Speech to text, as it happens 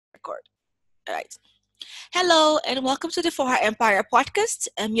record. All right. Hello, and welcome to the For Her Empire podcast.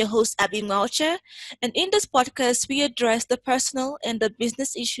 I'm your host, Abby Maucha. And in this podcast, we address the personal and the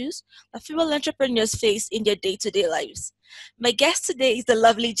business issues that female entrepreneurs face in their day to day lives. My guest today is the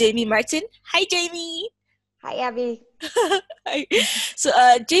lovely Jamie Martin. Hi, Jamie. Hi, Abby. Hi. So,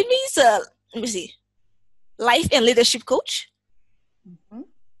 Jamie's, let me see, life and leadership coach. Mm-hmm.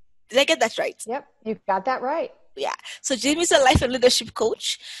 Did I get that right? Yep, you've got that right. Yeah. So Jamie's a life and leadership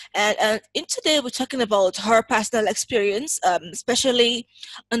coach, and in today we're talking about her personal experience, especially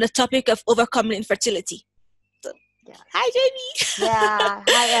on the topic of overcoming infertility. So, Yes. hi, Jamie. Yeah.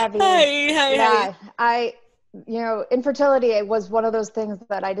 Hi, Abby. Hi. Infertility, it was one of those things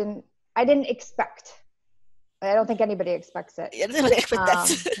that I didn't expect. I don't think anybody expects it. Yeah, nobody expect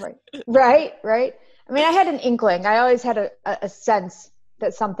that. Right. I mean, I had an inkling. I always had a sense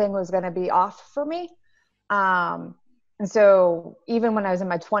that something was going to be off for me. And so even when I was in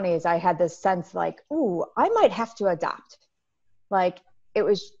my 20s, I had this sense like, ooh, I might have to adopt. Like, it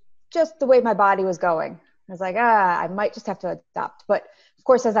was just the way my body was going. I was like, I might just have to adopt. But of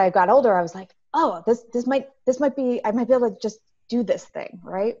course, as I got older, I was like, oh, this might be, I might be able to just do this thing,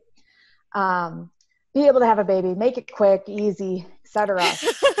 right? Be able to have a baby, make it quick, easy, etc.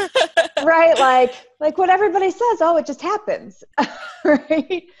 Right? Like what everybody says, oh, it just happens,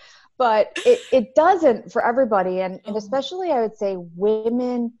 right? But it doesn't for everybody. And especially, I would say,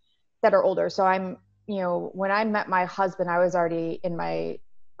 women that are older. So when I met my husband, I was already in my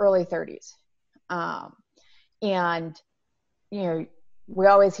early 30s. And, we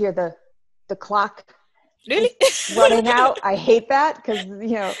always hear the clock Really? running out. I hate that because,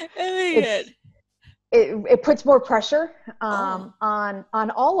 it puts more pressure on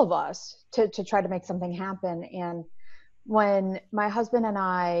all of us to try to make something happen. And when my husband and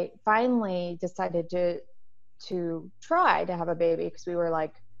I finally decided to try to have a baby, because we were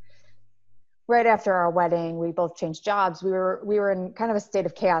like, right after our wedding, we both changed jobs. We were in kind of a state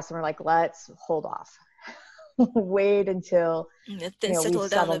of chaos, and we're like, let's hold off, wait until we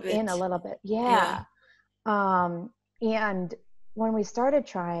settled in a little bit. Yeah. And when we started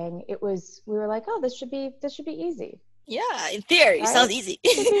trying, we were like, oh, this should be easy. Yeah, in theory, right? It sounds easy.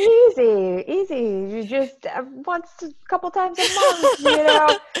 It should be easy. You just once a couple times a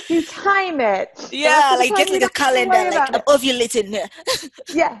month, you time it. Yeah, like get like a calendar, like I'm ovulating.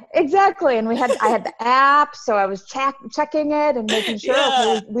 Yeah, exactly. And I had the app, so I was checking it and making sure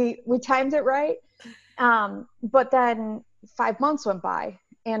okay, we timed it right. But then 5 months went by.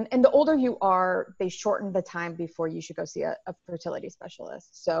 And the older you are, they shorten the time before you should go see a fertility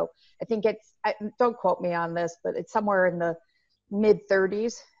specialist. So I think don't quote me on this, but it's somewhere in the mid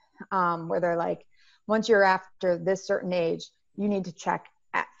 30s, where they're like, once you're after this certain age, you need to check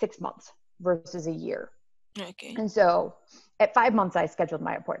at 6 months versus a year. Okay. And so at 5 months, I scheduled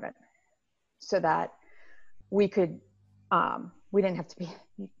my appointment so that we could, we didn't have to be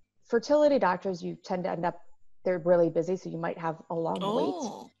fertility doctors. You tend to end up, they're really busy, so you might have a long wait.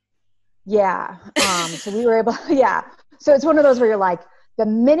 Yeah. So we were able, So it's one of those where you're like, the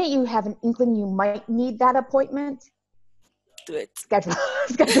minute you have an inkling you might need that appointment, do it. Schedule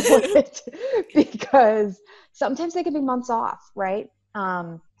it, because sometimes they can be months off, right?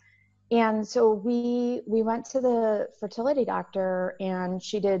 And so we went to the fertility doctor, and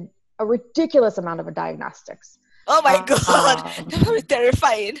she did a ridiculous amount of diagnostics. Oh my God, that was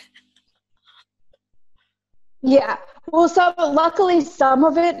terrifying. Yeah. Well, luckily some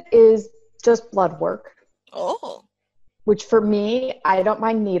of it is just blood work. Oh. Which for me, I don't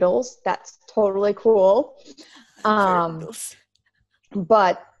mind needles. That's totally cool.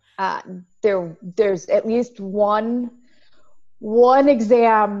 But there's at least one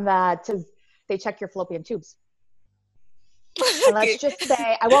exam that they check your fallopian tubes. Okay. And let's just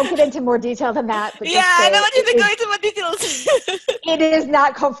say, I won't get into more detail than that. But I don't want you to go into more details. It is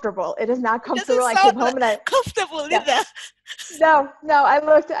not comfortable. It is not comfortable. I came home and comfortable either. No. I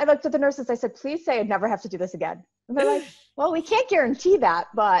looked at the nurses. I said, please say I never have to do this again. And they're like, well, we can't guarantee that,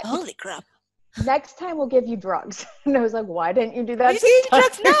 but holy crap. Next time we'll give you drugs. And I was like, why didn't you do that? You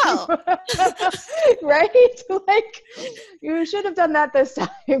drugs now. Right? Like, you should have done that this time.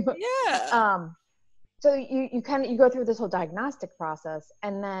 Yeah. So you go through this whole diagnostic process,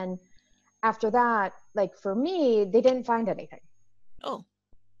 and then after that, like for me, they didn't find anything. Oh,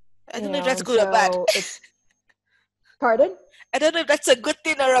 I don't know if that's good or bad. Pardon? I don't know if that's a good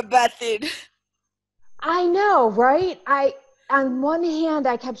thing or a bad thing. I know, right? On one hand,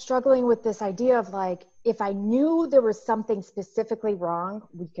 I kept struggling with this idea of like, if I knew there was something specifically wrong,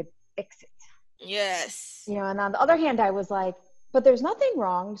 we could fix it. Yes. And on the other hand, I was like, but there's nothing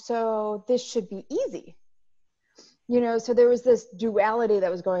wrong, so this should be easy. So there was this duality that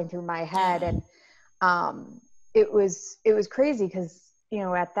was going through my head, and it was crazy because,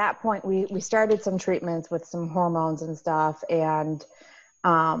 at that point we started some treatments with some hormones and stuff. And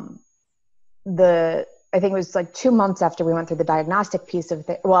I think it was like 2 months after we went through the diagnostic piece of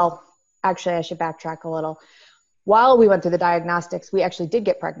it. Well, actually, I should backtrack a little. While we went through the diagnostics, we actually did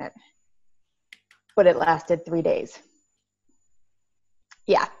get pregnant, but it lasted 3 days.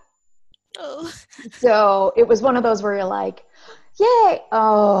 Yeah. Oh. So it was one of those where you're like, yay.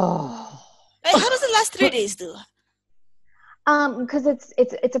 Oh. Hey, how does the last 3 days do? Because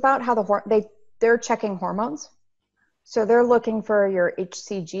it's about how they're checking hormones. So they're looking for your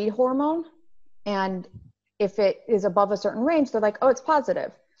HCG hormone. And if it is above a certain range, they're like, oh, it's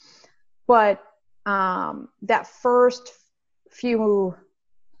positive. But that first few,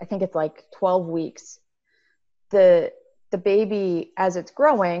 I think it's like 12 weeks, the baby, as it's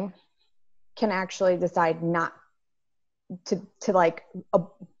growing, can actually decide not to like, I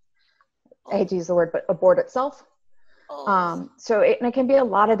hate to use the word, but abort itself. So it can be a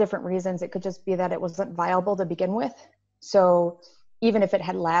lot of different reasons. It could just be that it wasn't viable to begin with. So even if it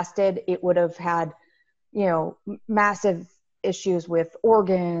had lasted, it would have had, massive issues with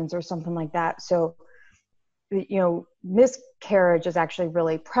organs or something like that. So, miscarriage is actually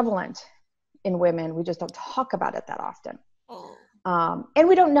really prevalent in women. We just don't talk about it that often. And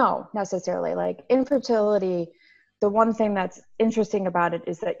we don't know necessarily. Like infertility, the one thing that's interesting about it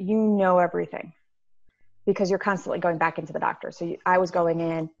is that everything, because you're constantly going back into the doctor. So I was going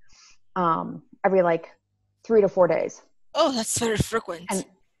in every like 3 to 4 days. Oh, that's very frequent. And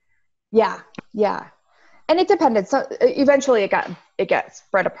yeah. And it depended. So eventually it got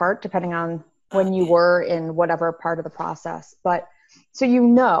spread apart depending on when you were in whatever part of the process. But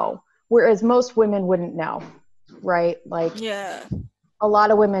so whereas most women wouldn't know, right? Like a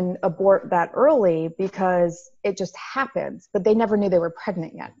lot of women abort that early because it just happens, but they never knew they were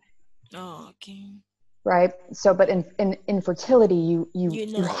pregnant yet. Oh, okay. Right. So, but in infertility, you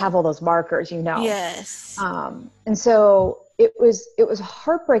have all those markers, Yes. And so it was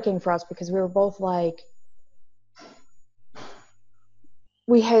heartbreaking for us because we were both like,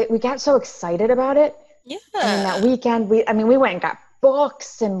 we got so excited about it. Yeah. That weekend, we went and got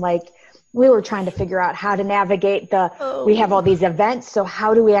books and like, we were trying to figure out how to navigate we have all these events. So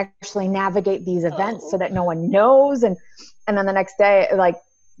how do we actually navigate these events so that no one knows? And then the next day, like,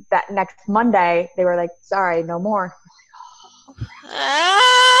 that next Monday, they were like, sorry, no more.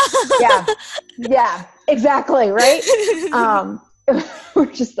 Yeah, exactly. Right.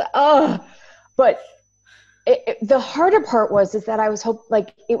 We're just, but the harder part is that I was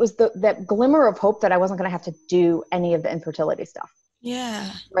it was that glimmer of hope that I wasn't going to have to do any of the infertility stuff.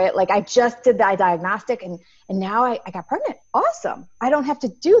 Yeah. Right. Like I just did the diagnostic and now I got pregnant. Awesome. I don't have to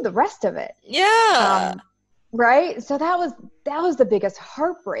do the rest of it. Yeah. Right. So that was the biggest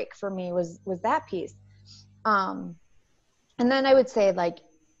heartbreak for me was that piece. And then I would say like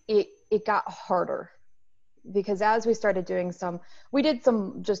it got harder because as we started doing we did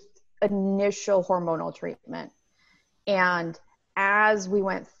some just initial hormonal treatment. And as we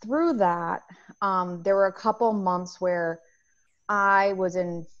went through that, there were a couple months where I was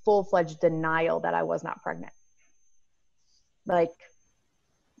in full-fledged denial that I was not pregnant. Like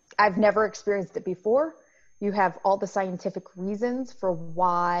I've never experienced it before. You have all the scientific reasons for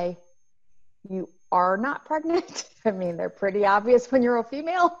why you are not pregnant. I mean, they're pretty obvious when you're a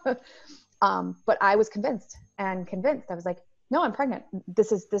female. But I was convinced. I was like, no, I'm pregnant.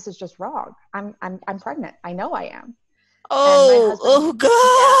 This is just wrong. I'm pregnant. I know I am. Oh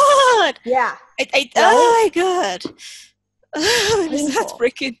God. Yeah. Right? Oh my God. That's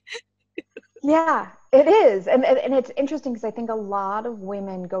breaking. Yeah, it is. And it's interesting because I think a lot of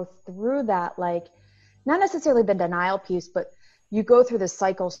women go through that, like, not necessarily the denial piece, but you go through the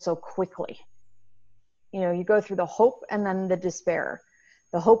cycle so quickly. You go through the hope and then the despair,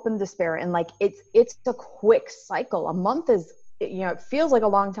 the hope and despair. And like, it's a quick cycle. A month is, it feels like a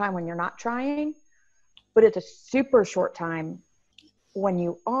long time when you're not trying, but it's a super short time when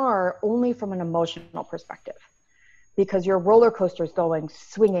you are, only from an emotional perspective. Because your roller coaster is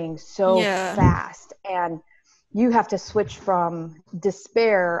swinging so fast, and you have to switch from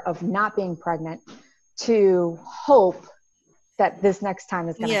despair of not being pregnant to hope that this next time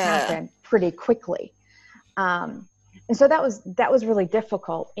is going to happen pretty quickly. And so that was really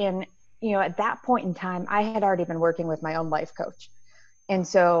difficult. And, at that point in time, I had already been working with my own life coach. And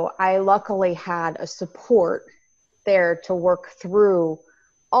so I luckily had a support there to work through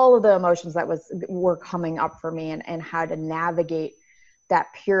all of the emotions that were coming up for me and how to navigate that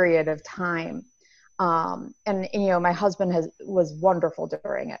period of time. And my husband was wonderful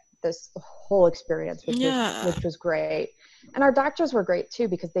during it. this whole experience, Yeah. which was great. And our doctors were great too,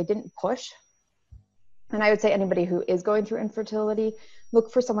 because they didn't push. And I would say anybody who is going through infertility,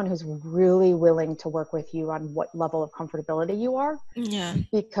 look for someone who's really willing to work with you on what level of comfortability you are, Yeah.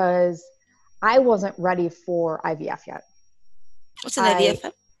 because I wasn't ready for IVF yet. What's an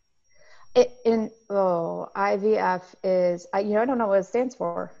IVF? IVF is, I don't know what it stands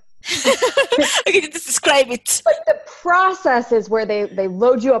for. Okay, just describe it. But the process is where they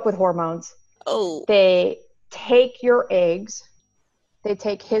load you up with hormones. Oh. They take your eggs, they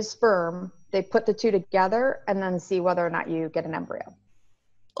take his sperm, they put the two together, and then see whether or not you get an embryo.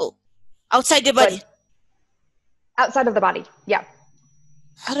 Oh. Outside the body. But outside of the body, yeah.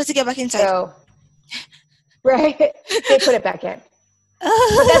 How does it get back inside? So, right, they put it back in.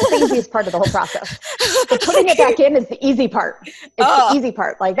 But that's the easiest part of the whole process. So putting it back in is the easy part. It's the easy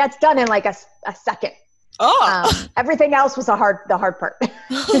part. Like, that's done in like a second. Everything else was the hard part.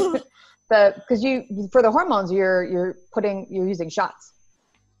 Because for the hormones, you're using shots.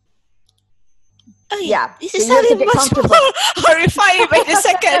 Oh, yeah. This is so sounding much more horrifying by the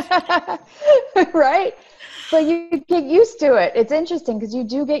second. Right? But you get used to it. It's interesting because you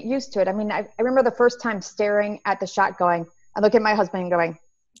do get used to it. I mean, I remember the first time staring at the shot going, I look at my husband and going,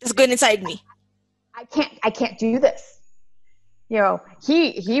 it's going inside me. I can't do this.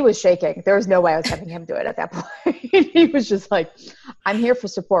 He was shaking. There was no way I was having him do it at that point. He was just like, I'm here for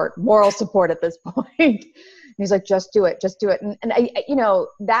support, moral support at this point. And he's like, just do it. And I,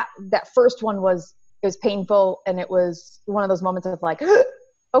 that first one was painful. And it was one of those moments of like,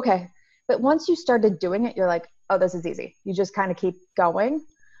 okay. But once you started doing it, you're like, oh, this is easy. You just kind of keep going.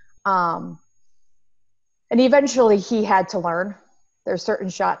 And eventually he had to learn. There's certain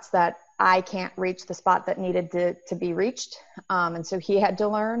shots that I can't reach the spot that needed to be reached. And so he had to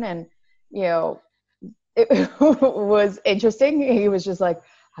learn, and, it was interesting. He was just like,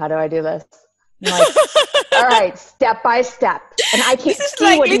 how do I do this? I'm like, all right, step by step. And I can't this is see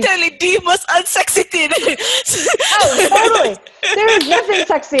like what literally the most unsexy thing. Oh, totally. There is nothing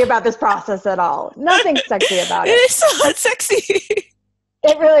sexy about this process at all. Nothing sexy about it. It is so unsexy.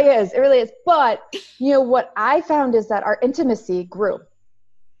 It really is. It really is. But, what I found is that our intimacy grew.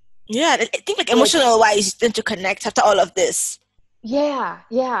 Yeah, I think like emotional wise, you tend to connect after all of this. Yeah.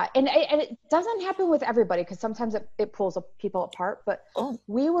 And it doesn't happen with everybody, because sometimes it pulls people apart. But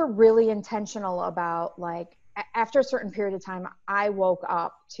we were really intentional about, like, after a certain period of time, I woke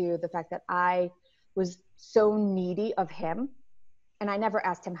up to the fact that I was so needy of him, and I never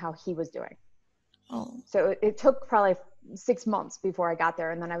asked him how he was doing. So it took probably 6 months before I got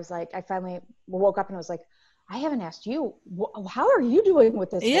there. And then I was like, I finally woke up and I was like, I haven't asked you, how are you doing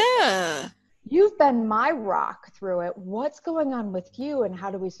with this? Yeah. You've been my rock through it. What's going on with you, and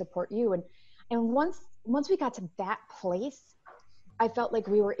how do we support you? And once we got to that place, I felt like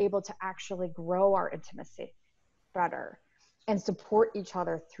we were able to actually grow our intimacy better and support each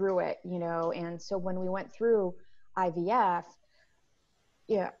other through it, And so when we went through IVF,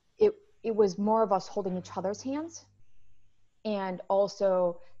 it was more of us holding each other's hands, and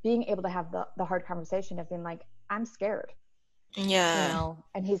also being able to have the hard conversation of being like, I'm scared. Yeah.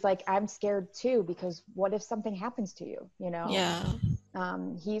 And he's like, I'm scared too, because what if something happens to you? Yeah.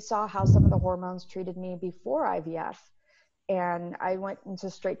 He saw how some of the hormones treated me before IVF, and I went into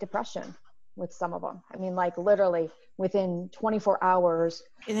straight depression with some of them. I mean, like, literally within 24 hours,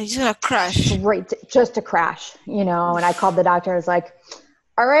 and then you're gonna crash. Just to crash, And I called the doctor. I was like,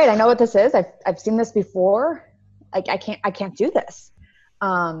 all right, I know what this is. I've seen this before. Like, I can't do this.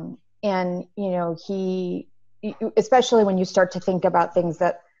 And he, especially when you start to think about things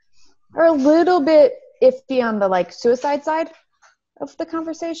that are a little bit iffy on the, like, suicide side of the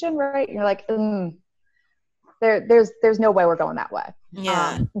conversation, right? You're like, there's no way we're going that way.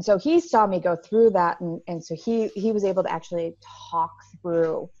 Yeah. And so he saw me go through that. And so he was able to actually talk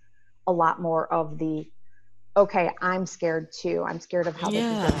through a lot more of the, okay, I'm scared too. I'm scared of how this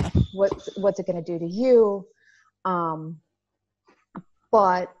is what's it going to do to you?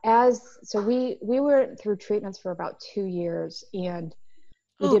 But we were through treatments for about 2 years, and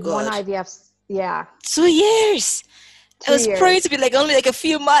we did one IVF. Yeah. 2 years. I was praying to be like only like a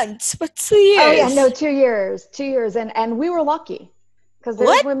few months, but 2 years. Oh yeah, no, 2 years. 2 years. And we were lucky, because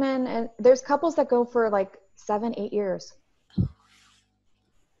there's women and there's couples that go for like 7, 8 years.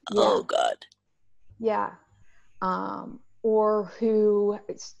 Oh God. Yeah. Or who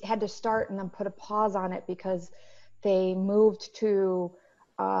had to start and then put a pause on it because they moved to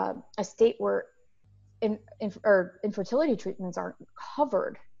a state where infertility treatments aren't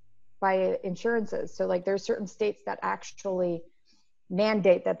covered by insurances. So, like, there's certain states that actually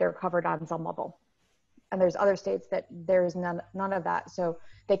mandate that they're covered on some level. and there's other states that there's none of that, so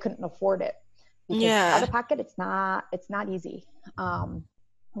they couldn't afford it because out Yeah. of pocket it's not easy.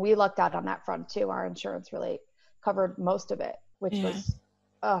 We lucked out on that front too. Our insurance really covered most of it, which Yeah. was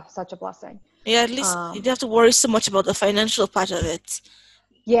such a blessing. Yeah, at least you um, don't have to worry so much about the financial part of it.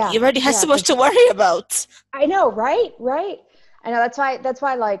 yeah, You already had yeah, so much because to worry about. I know, right? Right. I know that's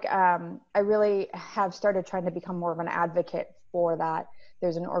why like I really have started trying to become more of an advocate for that.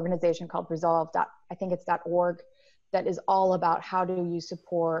 There's an organization called Resolve. I think it's .org that is all about how do you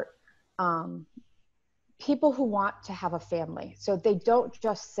support um, people who want to have a family. So they don't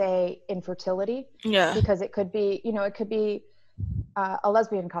just say infertility, Yeah. because it could be, it could be a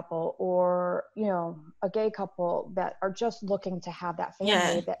lesbian couple, or a gay couple that are just looking to have that Yeah.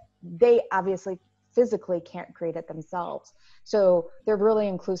 family that they obviously physically can't create it themselves. So they're really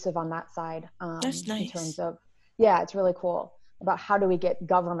inclusive on that side, That's in terms nice. of, yeah, it's really cool about how do we get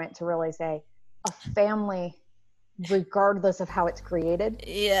government to really say a family, regardless of how it's created,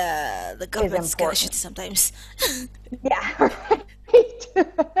 Yeah, the is government's kind of important. shitty sometimes. Yeah, right.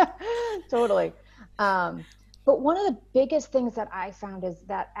 Totally. Um, but one of the biggest things that I found is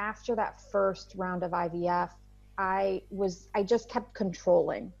that after that first round of IVF, I just kept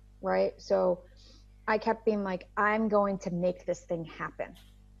controlling, right? So I kept being like, I'm going to make this thing happen.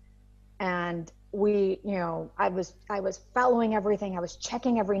 And I was following everything. I was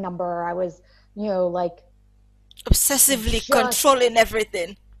checking every number. I was, like Obsessively just, controlling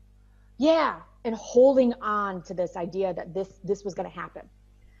everything. yeah, and holding on to this idea that this was going to happen.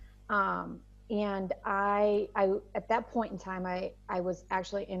 And I at that point in time, I was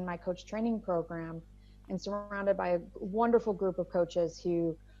actually in my coach training program and surrounded by a wonderful group of coaches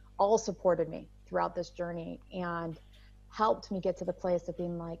who all supported me throughout this journey and helped me get to the place of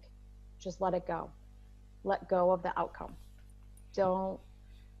being like, just let go of the outcome. Don't,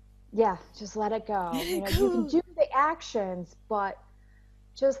 yeah, just let it go. You can Cool. do the actions, but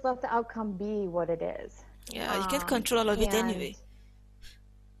just let the outcome be what it is. Yeah, you can't control all of it And anyway.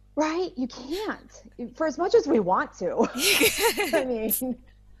 right, you can't, for as much as we want to. I mean,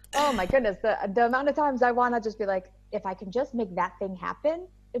 oh my goodness, the amount of times I want to just be like, if I can just make that thing happen,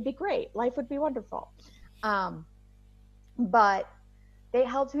 it'd be great. Life would be wonderful. Um, but they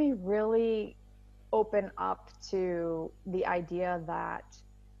helped me really open up to the idea that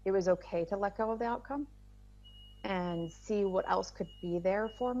it was okay to let go of the outcome and see what else could be there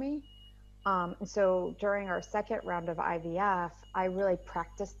for me. And so during our second round of IVF, I really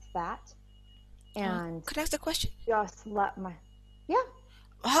practiced that and Could I ask a question? just let my, yeah,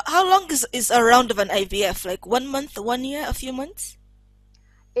 How long is a round of an IVF? Like 1 month, 1 year, a few months?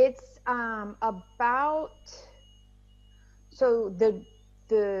 it's about, so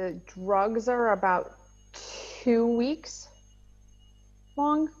the drugs are about 2 weeks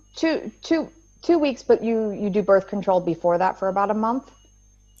long, 2 weeks, but you do birth control before that for about a month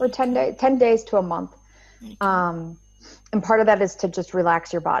or 10 days to a month. Okay. Um, and part of that is to just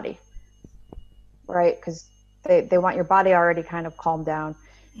relax your body, right? Because they want your body already kind of calmed down.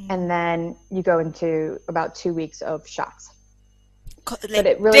 And Mm. then you go into about 2 weeks of shots. But Like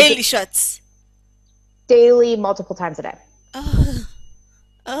it really daily just shots. daily, multiple times a day. Oh,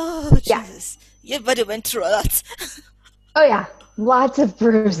 oh, Yeah. Jesus. Your body went through a lot. Oh yeah, lots of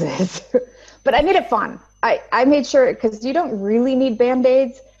bruises. But I made it fun. I made sure, because you don't really need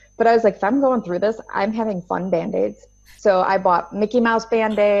band-aids, but I was like, if I'm going through this, I'm having fun band-aids. So I bought Mickey Mouse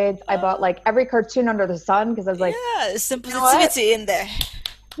band-aids. I bought Oh, like every cartoon under the sun, because I was like, yeah, there's some you know what? positivity in there.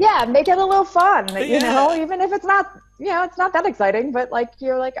 Yeah, make it a little fun, Yeah. even if it's not, it's not that exciting, but like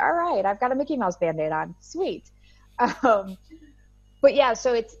you're like, all right, I've got a Mickey Mouse band-aid on. Sweet. Um, but yeah,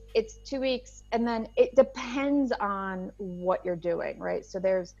 so it's 2 weeks, and then it depends on what you're doing, right? So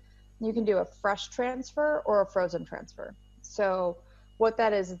you can do a fresh transfer or a frozen transfer. So what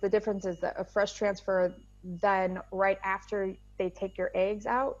that is the difference is that a fresh transfer, then right after they take your eggs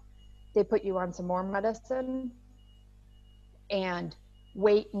out, they put you on some more medicine and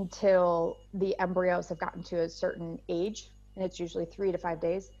wait until the embryos have gotten to a certain age, and it's usually 3 to 5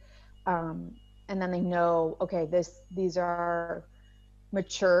 days. And then they know, okay, these are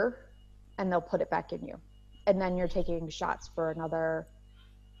mature, and they'll put it back in you. And then you're taking shots for another,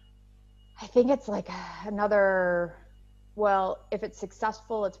 I think it's like another, well, if it's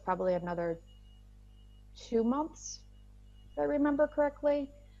successful, it's probably another 2 months, if I remember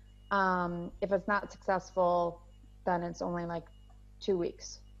correctly. If it's not successful, then it's only like 2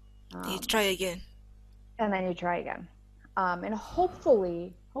 weeks. You Um, try again. and then you try again. And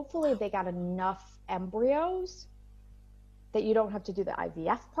hopefully they got enough embryos that you don't have to do the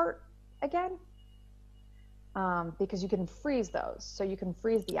IVF part again. because you can freeze those. So you can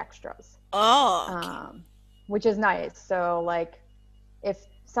freeze the extras, Oh, okay. which is nice. So like if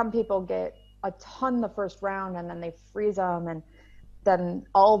some people get a ton the first round and then they freeze them, and then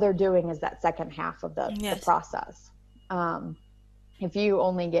all they're doing is that second half of the Yes. process. If you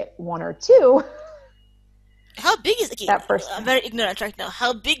only get one or two, How big is okay? that first, I'm very ignorant right now.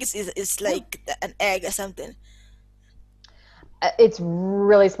 How big is like an egg or something? it's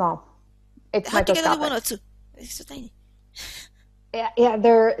really small. It's How to get only one microscopic. or two? It's so tiny. Yeah,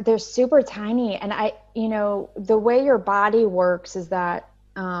 they're super tiny, and the way your body works is that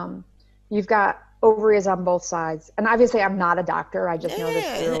you've got ovaries on both sides, and obviously I'm not a doctor. I just know this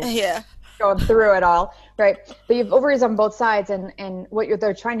Yeah, through yeah. going through it all, right? But you have ovaries on both sides, and what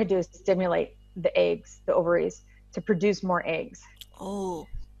they're trying to do is stimulate the eggs, the ovaries, to produce more eggs. Oh,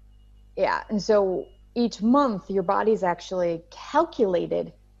 Yeah, and so each month your body's actually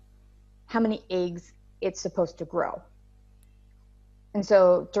calculated how many eggs it's supposed to grow. And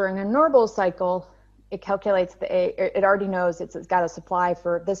so during a normal cycle, it calculates the egg, it already knows it's got a supply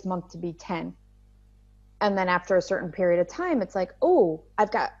for this month to be 10. And then after a certain period of time, it's like, oh,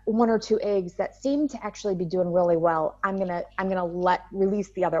 I've got one or two eggs that seem to actually be doing really well. I'm gonna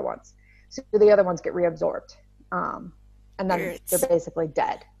release the other ones. So the other ones get reabsorbed. And then they're birds. basically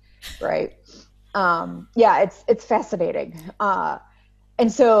dead. Right. Yeah, it's fascinating.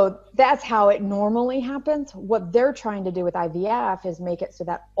 And so that's how it normally happens. What they're trying to do with IVF is make it so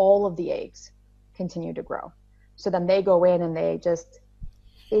that all of the eggs continue to grow. So then they go in and they just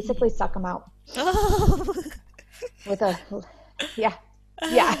basically suck them out Oh. with a, yeah,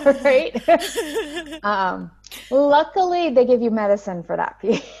 yeah, right. Luckily, they give you medicine for that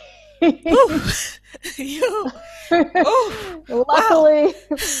piece. Oh. You. Oh. Wow. Luckily,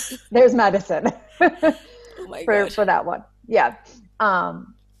 there's medicine Oh my for god. that one. Yeah.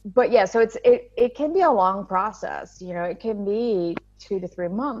 But yeah, so it can be a long process. It can be 2 to 3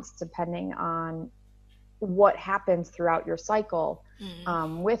 months depending on what happens throughout your cycle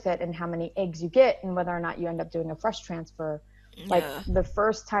Mm. with it, and how many eggs you get, and whether or not you end up doing a fresh transfer. Like Yeah. the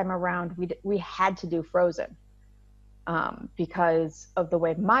first time around, we had to do frozen because of the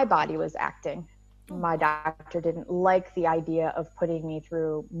way my body was acting. Oh. My doctor didn't like the idea of putting me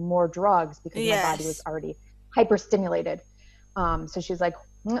through more drugs because my body was Yes. already hyperstimulated. So she's like,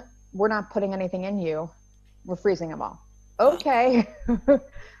 we're not putting anything in you. We're freezing them all. Okay. Okay,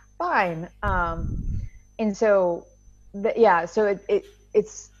 fine. And so, yeah, so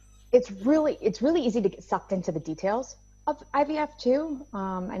it's really easy to get sucked into the details of IVF too.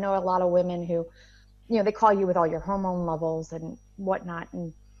 I know a lot of women who, they call you with all your hormone levels and whatnot,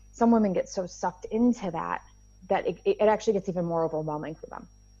 and some women get so sucked into that it actually gets even more overwhelming for them.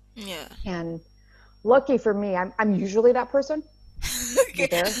 Yeah. And lucky for me, I'm usually that person. Okay.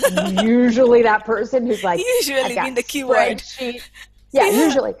 There, I'm usually that person who's like, I've Usually got being the keyword. spreadsheet. Yeah, Yeah.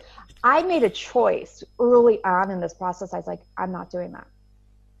 usually. I made a choice early on in this process. I was like, I'm not doing that,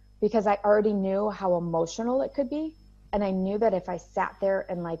 because I already knew how emotional it could be. And I knew that if I sat there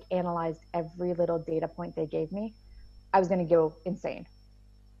and like analyzed every little data point they gave me, I was going to go insane,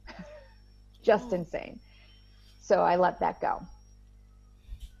 just Oh. insane. So I let that go.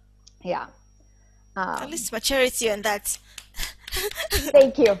 Yeah. At Um, least maturity on that.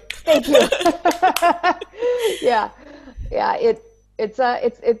 Thank you. Thank you. Yeah. Yeah. It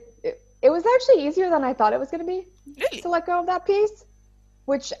was actually easier than I thought it was going to be Really? to let go of that piece,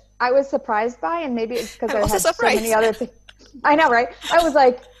 which I was surprised by. And maybe it's because I'm I also had so many surprised. other things. I know, right? I was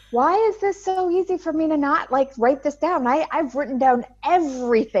like, why is this so easy for me to not like write this down? I've written down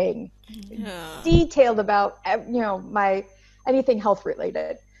everything Yeah. detailed about, my anything health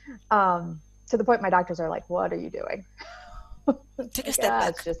related. To the point my doctors are like, what are you doing? It's Take a like, step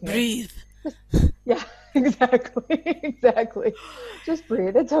it's back. just me. Breathe. Just, yeah, exactly. Exactly. Just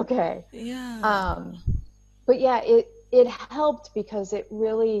breathe. It's okay. Yeah. Um, but yeah, it helped because it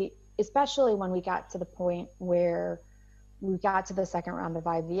really, especially when we got to the point where we got to the second round of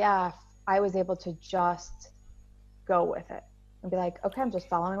IVF, I was able to just go with it and be like, okay, I'm just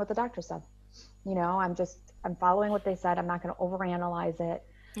following what the doctor said. I'm following what they said. I'm not going to overanalyze it.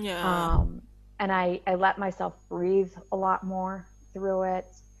 Yeah. Um, and I let myself breathe a lot more through it.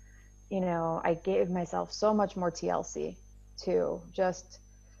 I gave myself so much more TLC to just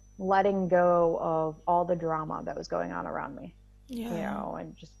letting go of all the drama that was going on around me, Yeah.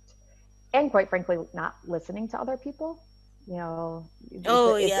 and quite frankly, not listening to other people. Oh, It's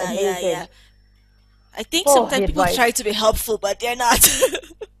yeah, yeah, amazing. yeah. I think Oh, sometimes the people try advice. to be helpful, but they're not.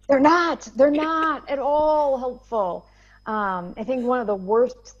 They're not at all helpful. I think one of the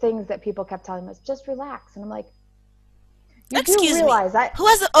worst things that people kept telling me was just relax. And I'm like, You do Excuse me. realize Who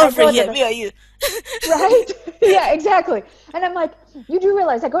has the I over go to here? the Me or you? right? Yeah, exactly. And I'm like, you do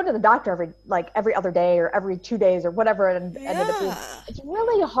realize I go to the doctor every other day or every 2 days or whatever it ended up being. Yeah. It's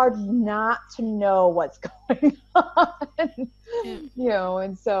really hard not to know what's going on. Yeah.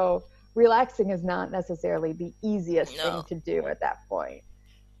 And so relaxing is not necessarily the easiest thing No. to do at that point.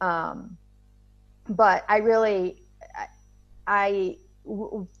 Um, but I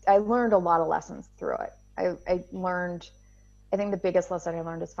I learned a lot of lessons through it. I think the biggest lesson I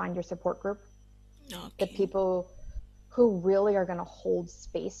learned is find your support group, the Okay. people who really are going to hold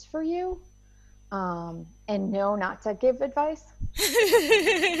space for you, and know not to give advice,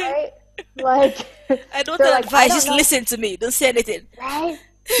 right? Like, I don't they're want like, I advice. don't Just know, listen to me. Don't say anything. right?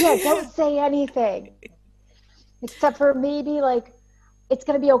 Yeah, don't say anything except for maybe like, it's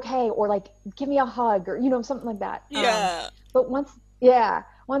going to be okay, or like, give me a hug, or, something like that. Yeah. But once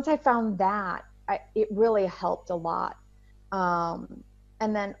I found that, it really helped a lot.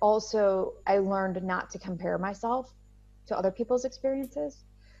 And then also, I learned not to compare myself to other people's experiences,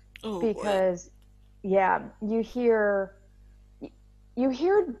 Oh, what? because yeah, you hear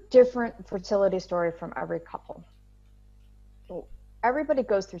different fertility story from every couple. Everybody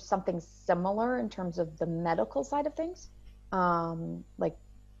goes through something similar in terms of the medical side of things, like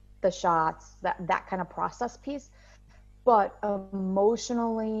the shots, that kind of process piece. But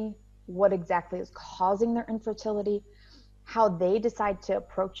emotionally, what exactly is causing their infertility, how they decide to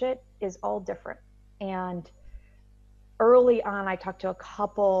approach it, is all different. And early on, I talked to a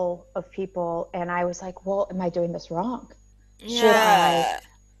couple of people and I was like, well, am I doing this wrong? Should I,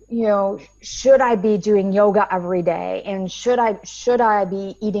 Yeah. should I be doing yoga every day? And should I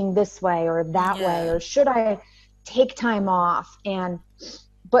be eating this way or that way? Yeah. Or should I take time off?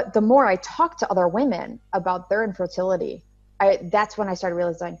 But the more I talked to other women about their infertility, that's when I started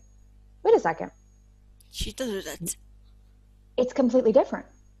realizing, wait a second, She does do that. it's completely different,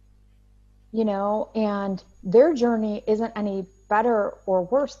 and their journey isn't any better or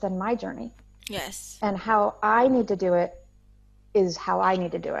worse than my journey. Yes. And how I need to do it is how I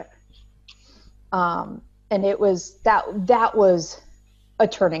need to do it. And it was that was a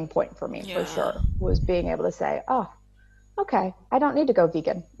turning point for me, for Yeah. sure, was being able to say, oh, okay, I don't need to go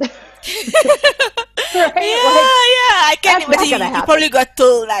vegan. Right? Like, Yeah. I can that's imagine not gonna you happen. probably got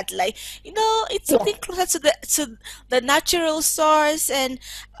told that, like, it's Yeah, something closer to the natural source and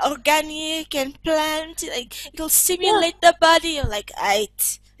organic and plant. Like, it'll yeah, stimulate the body. You're like,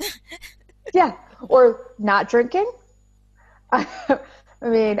 right. yeah. Or not drinking. I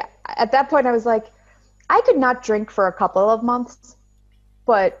mean, at that point I was like, I could not drink for a couple of months,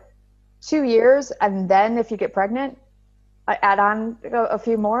 but 2 years, and then if you get pregnant, I add on a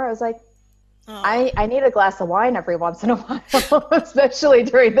few more. I was like, Oh. I need a glass of wine every once in a while, especially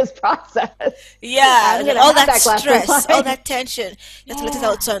during this process. Yeah, I'm like gonna all have that that glass of stress, all wine. that tension, you have to let it Yeah,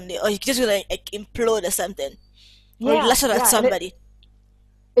 out suddenly, or you just gonna like implode or something, or you yeah, lash out at yeah, and somebody.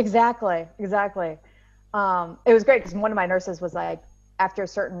 exactly. It was great because one of my nurses was like, after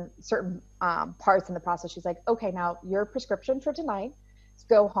certain parts in the process, she's like, okay, now your prescription for tonight is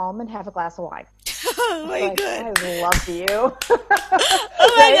go home and have a glass of wine. Oh I was my like, god. I love you.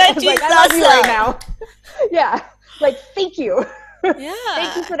 Oh my Right? I god, was like, she's I love you right awesome. now. Yeah. Like, thank you.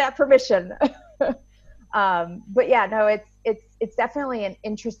 Thank you Yeah. for that permission. But yeah, no, it's definitely an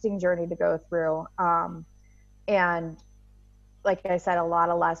interesting journey to go through. And like I said, a lot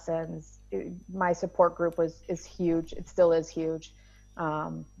of lessons. My support group is huge. It still is huge.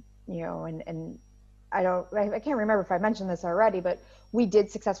 Um, and I can't remember if I mentioned this already, but we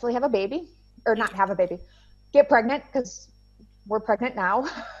did successfully have a baby, or not have a baby, get pregnant, because we're pregnant now.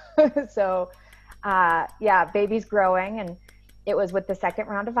 So, yeah, baby's growing, and it was with the second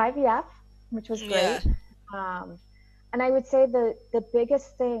round of IVF, which was Yeah. great. Um, and I would say the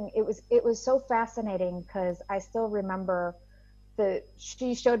biggest thing, it was so fascinating, because I still remember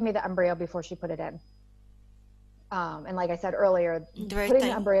she showed me the embryo before she put it in. And like I said earlier, The right putting the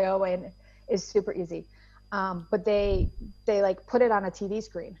time. embryo in is super easy. But they like put it on a TV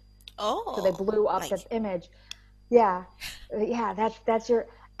screen, so they Oh, blew up like the image. Yeah, yeah, that's your.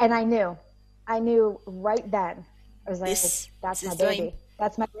 And I knew right then. I was like, that's this my is the baby.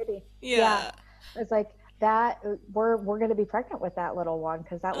 That's my baby. Yeah, yeah. it's like that. We're gonna be pregnant with that little one,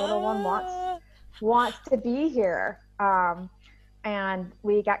 because that little one wants Uh, wants to be here. And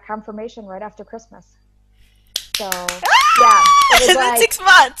we got confirmation right after Christmas. So yeah, it was that's like, 6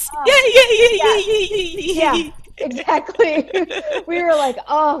 months. Yeah, oh, yeah, yeah, yeah, yeah, yeah, yeah, yeah, exactly. We were like,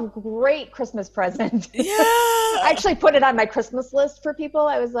 oh, great Christmas present. yeah. I Yeah. actually put it on my Christmas list for people.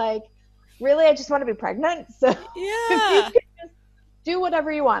 I was like, really, I just want to be pregnant. So if you Yeah. could do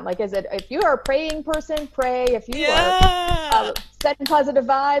whatever you want. Like, is it, if you are a praying person, pray. If you are Yeah. sending positive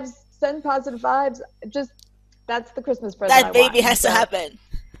vibes, send positive vibes. Just, that's the Christmas present I That want. baby And has to so, happen.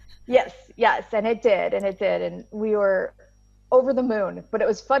 yes, yes. And it did. And it did. And we were over the moon. But it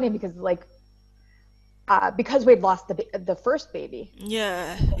was funny because, like, because we'd lost the first baby,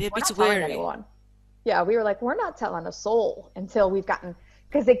 Yeah. You're a we're bit not telling wary. anyone. Yeah, we were like, we're not telling a soul until we've gotten,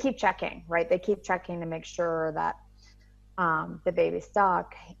 because they keep checking, right? They keep checking to make sure that the baby's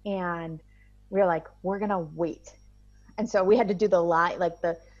stuck. And we were like, we're going to wait. And so we had to do the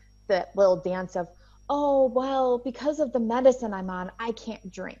the little dance of, oh, well, because of the medicine I'm on, I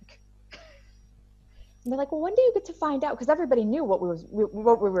can't drink. And they're like, well, when do you get to find out? Because everybody knew what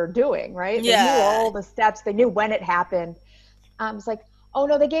we were doing, right? They knew Yeah. all the steps. They knew when it happened. It's like, oh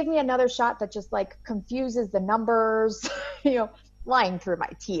no, they gave me another shot that just like confuses the numbers, lying through my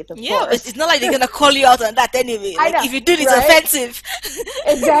teeth, of Yeah, but course. it's not like they're gonna call you out on that anyway. I Like know, if you do it, it's right? offensive.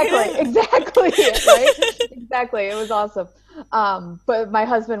 Exactly, right? Exactly. It was awesome. But my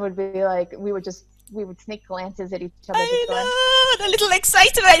husband would be like, we would sneak glances at each other, just going, I know the little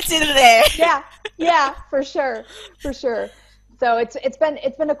excitement in there. yeah, for sure, for sure. So it's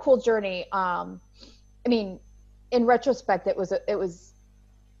been a cool journey. I mean, in retrospect, it was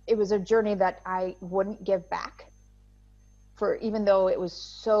a journey that I wouldn't give back, for even though it was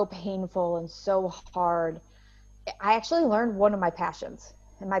so painful and so hard. I actually learned one of my passions,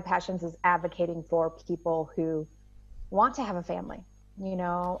 and my passions is advocating for people who want to have a family,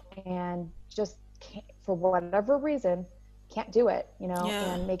 and just can't, for whatever reason, can't do it, Yeah.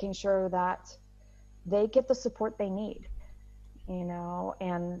 and making sure that they get the support they need,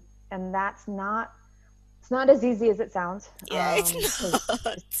 and that's not, it's not as easy as it sounds. Yeah, it's 'Cause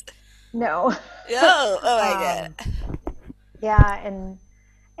not. no. Oh my um, god. yeah.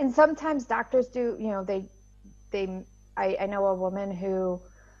 And sometimes doctors do, they, I know a woman who,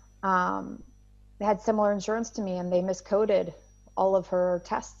 um, had similar insurance to me, and they miscoded all of her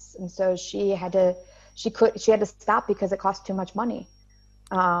tests. And so she had to stop because it cost too much money.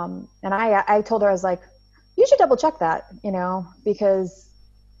 And I told her, I was like, you should double check that, because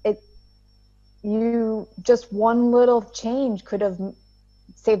you just one little change could have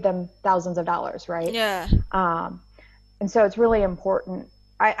saved them thousands of dollars. Right. Yeah. Um, and so it's really important.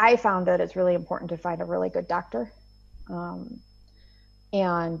 I found that it's really important to find a really good doctor, um,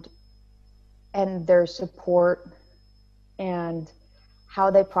 and their support, and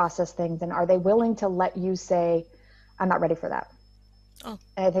how they process things, and are they willing to let you say, I'm not ready for that. Oh.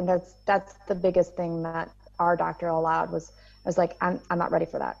 And I think that's the biggest thing that our doctor allowed was like, I'm not ready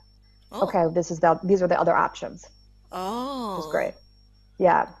for that. Oh. Okay, these are the other options. Oh. Which is great.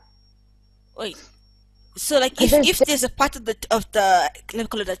 Yeah. Wait. So like if there's a part of the let me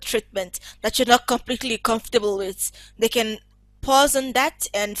call it a treatment that you're not completely comfortable with, they can pause on that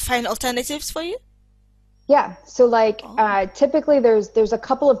and find alternatives for you? Yeah. So like Oh. typically there's a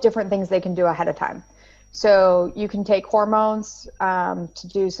couple of different things they can do ahead of time. So you can take hormones to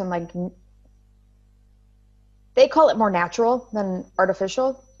do some, like, they call it more natural than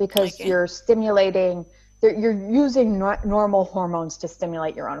artificial, because Okay. you're stimulating, you're using normal hormones to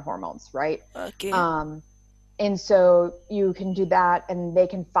stimulate your own hormones, right? Okay. And so you can do that, and they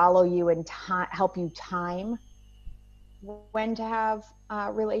can follow you and help you time when to have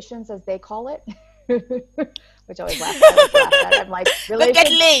relations, as they call it. Which I always laugh at. I'm like, But get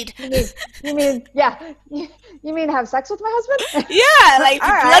relations? laid. You mean, yeah, you mean have sex with my husband? Yeah, like be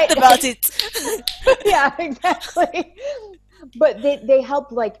All blunt right. about it. Yeah, exactly. But they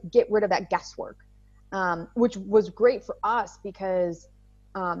help, like, get rid of that guesswork, which was great for us, because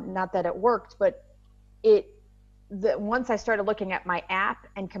not that it worked, but once I started looking at my app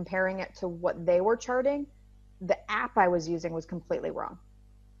and comparing it to what they were charting, the app I was using was completely wrong.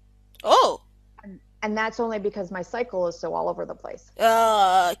 Oh. And that's only because my cycle is so all over the place.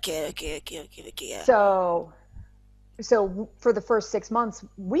 Oh, okay, yeah. So for the first 6 months,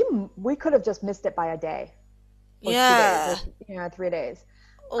 we could have just missed it by a day, or Yeah. 2 days, or 3 days.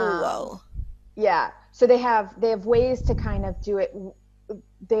 Oh wow. Yeah. So they have ways to kind of do it.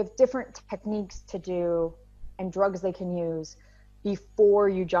 They have different techniques to do, and drugs they can use before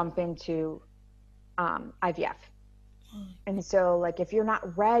you jump into IVF. And so, like, if you're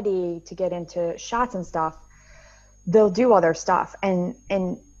not ready to get into shots and stuff, they'll do other stuff. And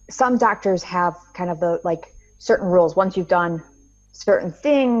some doctors have kind of the, like, certain rules. Once you've done certain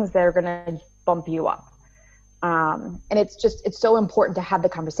things, they're going to bump you up. And it's so important to have the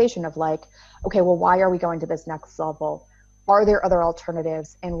conversation of, like, okay, well, why are we going to this next level? Are there other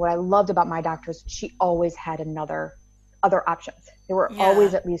alternatives? And what I loved about my doctor is she always had other options. There were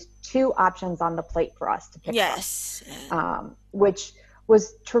always at least 2 options on the plate for us to pick Yes. from, which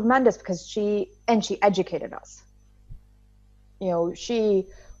was tremendous because she educated us. She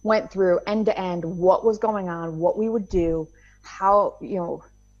went through end to end what was going on, what we would do, how,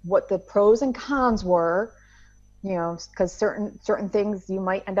 what the pros and cons were, because certain things you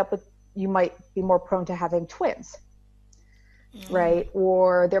might end up with, you might be more prone to having twins, right?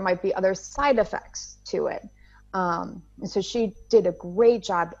 Or there might be other side effects to it. And so she did a great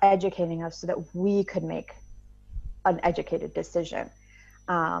job educating us so that we could make an educated decision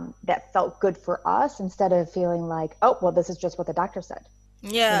that felt good for us, instead of feeling like, oh, well, this is just what the doctor said.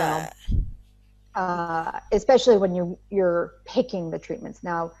 Yeah. Especially when you're picking the treatments.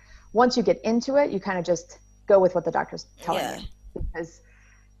 Now, once you get into it, you kind of just go with what the doctor's telling you, because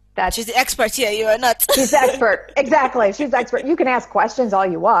she's the expert here. You are not. She's the expert. Exactly. She's the expert. You can ask questions all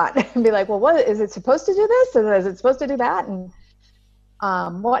you want and be like, well, what is it supposed to do this? And is it supposed to do that? And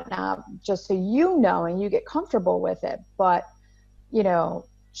whatnot, just so and you get comfortable with it. But,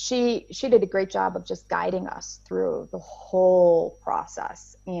 she did a great job of just guiding us through the whole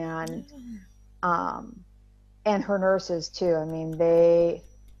process. And her nurses too. I mean, they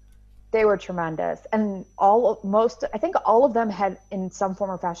were tremendous. And I think all of them had in some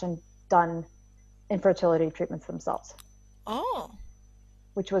form or fashion done infertility treatments themselves. Oh.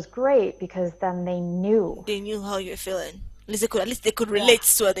 Which was great, because then they knew. They knew how you're feeling. At least they could relate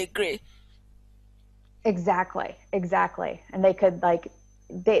to a degree. Exactly. And they could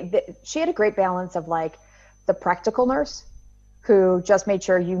she had a great balance of the practical nurse who just made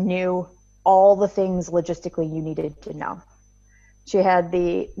sure you knew all the things logistically you needed to know. She had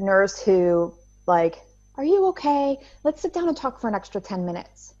the nurse who are you okay? Let's sit down and talk for an extra 10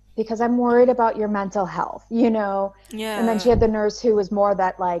 minutes because I'm worried about your mental health, Yeah. And then she had the nurse who was more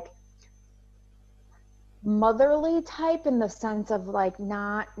that motherly type, in the sense of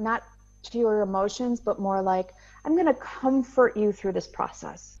not to your emotions, but more I'm going to comfort you through this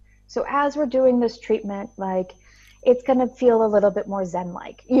process. So as we're doing this treatment, it's going to feel a little bit more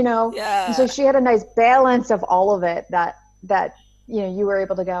zen-like, Yeah. And so she had a nice balance of all of it that you were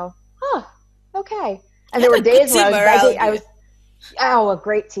able to go, oh, okay. And there were days where I was a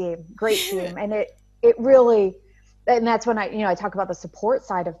great team. And it really, and that's when I talk about the support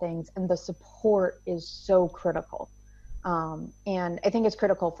side of things, and the support is so critical. And I think it's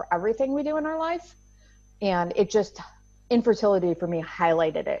critical for everything we do in our life. And infertility for me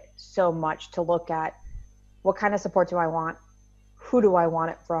highlighted it so much, to look at what kind of support do I want? Who do I want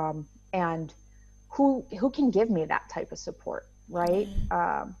it from? And who can give me that type of support, right?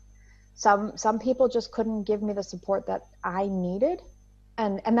 Some people just couldn't give me the support that I needed,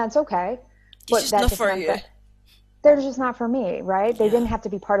 and that's okay. But that's not for you. They're just not for me, right? They didn't have to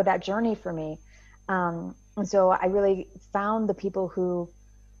be part of that journey for me. And so I really found the people who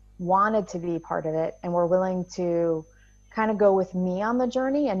wanted to be part of it and were willing to kind of go with me on the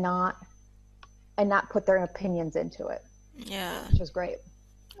journey and not put their opinions into it. Yeah. Which was great.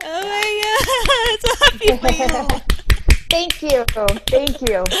 Oh my God. So happy for you. Thank you. Oh my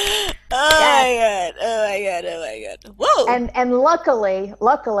God. Whoa. And luckily,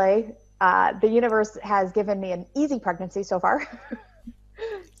 the universe has given me an easy pregnancy so far.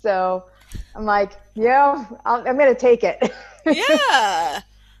 So I'm like, I'm going to take it. Yeah.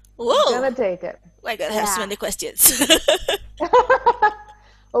 Whoa. I'm going to take it. I gotta have so many questions.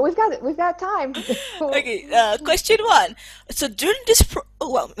 Well, we've got time. Okay, question one. So during this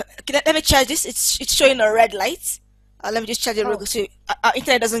let me charge this. It's showing a red light. Let me just charge it real quick so our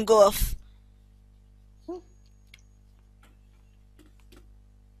internet doesn't go off.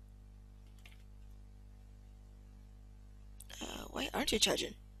 Why aren't you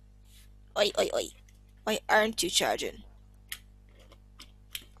charging? Oi. Why aren't you charging?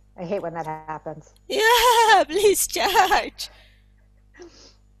 I hate when that happens. Yeah, please charge.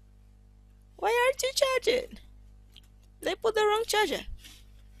 Why aren't you charging? They put the wrong charger.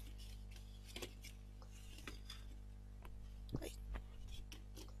 Wait.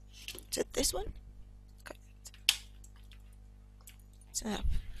 Is it this one? So, let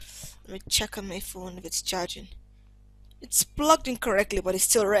me check on my phone if it's charging. It's plugged in correctly, but it's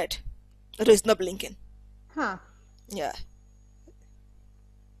still red. Although it's not blinking. Huh. Yeah.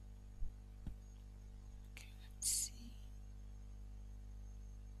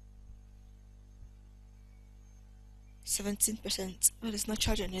 17%. Well, it's not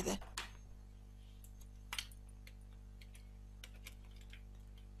charging either.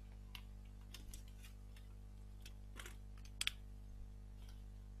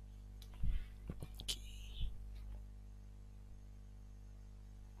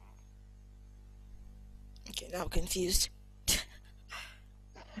 Okay, now I'm confused.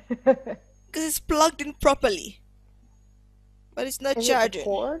 Because it's plugged in properly. but it's not Is it the charging.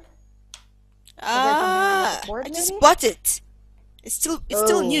 cord? Is there something wrong with the Ah, I cord, just maybe? bought it. It's still new.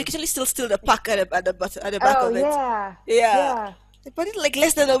 You Oh. can actually still steal the pack at the back Oh, of it. yeah. Yeah, Yeah. I bought it like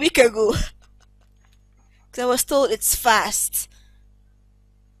less than a week ago because I was told it's fast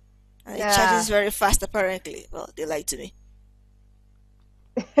and it charges Yeah. very fast. Apparently, well, they lied to me.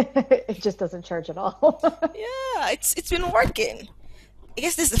 It just doesn't charge at all. Yeah, it's been working. I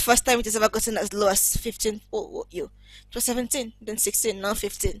guess this is the first time it has ever gotten as low as 15. Oh, you. It was 17, then 16, now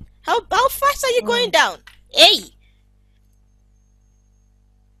 15. How fast are you going Mm. down? Hey!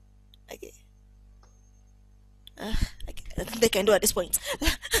 Okay. Uh, I think they can do at this point.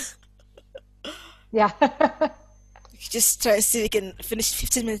 Yeah. Just try and see if we can finish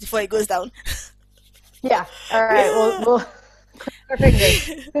 15 minutes before it goes down. Yeah. All right. Yeah. We'll cross our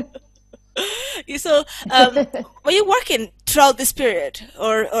fingers. So, were you working throughout this period,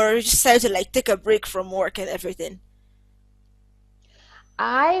 or you just decided to like take a break from work and everything?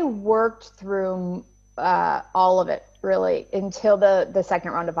 I worked through all of it really until the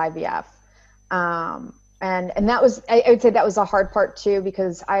second round of IVF. And that was, I would say that was a hard part too,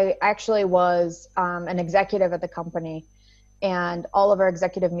 because I actually was an executive at the company, and all of our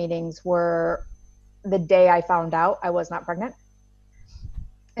executive meetings were the day I found out I was not pregnant.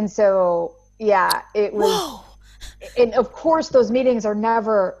 And so, yeah, it was, Whoa! and of course those meetings are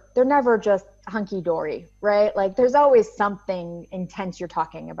they're never just hunky dory, right? Like there's always something intense you're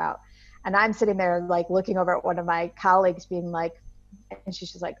talking about. And I'm sitting there like looking over at one of my colleagues being like, and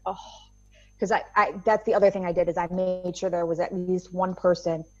she's just like, oh, because I that's the other thing I did is I made sure there was at least one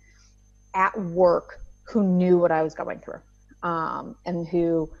person at work who knew what I was going through, and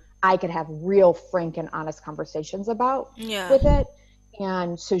who I could have real frank and honest conversations about Yeah. with it.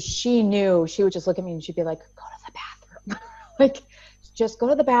 And so she knew. She would just look at me and she'd be like, go to the bathroom. Like, just go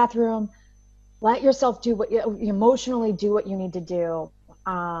to the bathroom, let yourself do what you emotionally do what you need to do.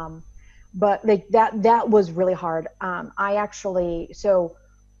 But like that was really hard. I actually, so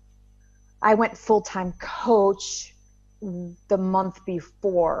I went full-time coach the month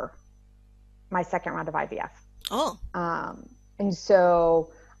before my second round of IVF. Oh. And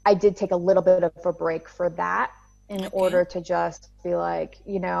so I did take a little bit of a break for that in Okay. order to just be like,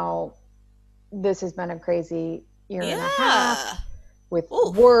 this has been a crazy year and a half Yeah. with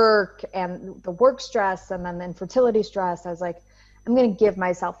Oof. work and the work stress and then the infertility stress. I was like, I'm going to give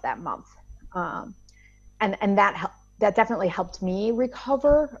myself that month. And that definitely helped me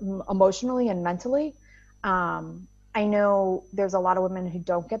recover emotionally and mentally. I know there's a lot of women who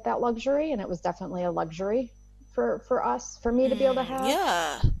don't get that luxury, and it was definitely a luxury for me to be able to have.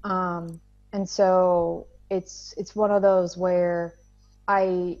 Yeah. And so it's one of those where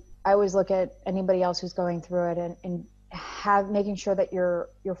I always look at anybody else who's going through it and making sure that you're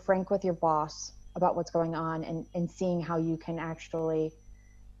frank with your boss about what's going on, and seeing how you can actually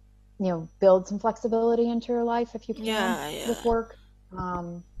build some flexibility into your life if you can Yeah. with Yeah. work,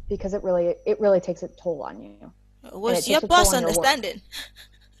 because it really takes a toll on you, and it Was your takes a toll boss on your work. understanding?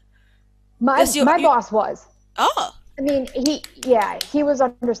 My Because my you. boss was. Oh. I mean, he was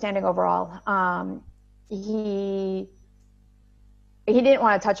understanding overall. He didn't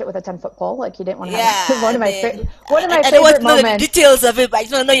want to touch it with a 10-foot pole. Like, he didn't want to have Yeah. one I of my mean, one of my I don't want favorite to know the moments. details of it, but I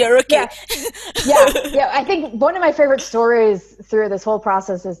just want to know you're okay. Yeah, yeah. I think one of my favorite stories through this whole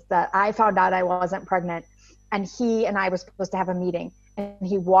process is that I found out I wasn't pregnant, and he and I were supposed to have a meeting, and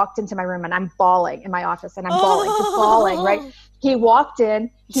he walked into my room, and I'm bawling in my office, and I'm bawling, just bawling, right? Oh. He walked in,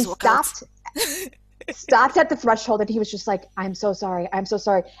 he Just walk out. stopped at the threshold, and he was just like, I'm so sorry,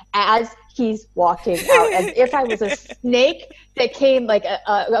 as he's walking out, as if I was a snake that came, like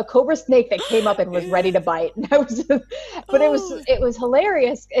a cobra snake that came up and was ready to bite. And I was just, but Oh. it was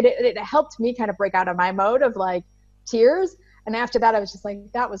hilarious. It helped me kind of break out of my mode of like tears. And after that, I was just like,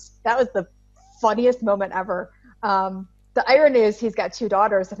 that was the funniest moment ever. The irony is he's got 2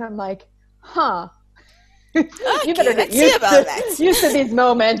 daughters, and I'm like, huh, you Okay, better get let's see about that. used to these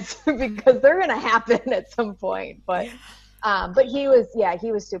moments because they're going to happen at some point. But he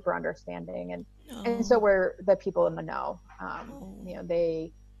was super understanding, and so Oh. were the people in the know. Oh.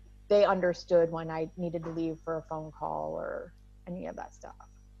 They understood when I needed to leave for a phone call or any of that stuff,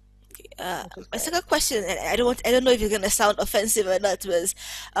 Uh, which was my great. second question, and I don't know if you're gonna sound offensive or not, was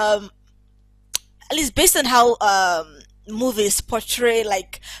um, at least based on how movies portray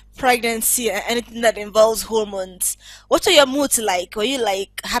like pregnancy and anything that involves hormones. What are your moods like? Were you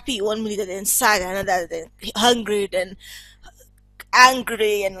like happy one minute and then sad another, then hungry, then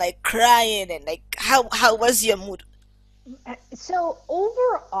angry and like crying and like how was your mood? So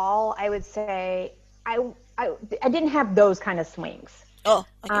overall, I would say I I didn't have those kind of swings. Oh,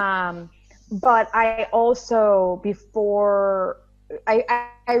 okay. Um, but I also, before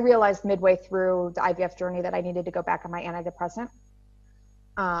I realized midway through the IVF journey that I needed to go back on my antidepressant,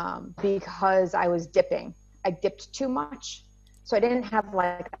 because I was dipping. I dipped too much. So I didn't have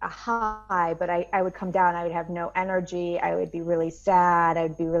like a high, but I would come down. I would have no energy. I would be really sad. I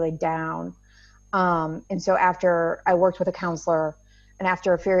would be really down. And so after I worked with a counselor, and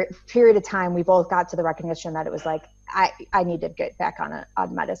after a period of time, we both got to the recognition that it was like, I need to get back on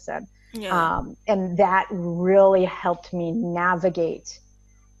medicine. Yeah. And that really helped me navigate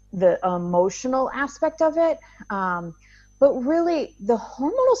the emotional aspect of it. But really, the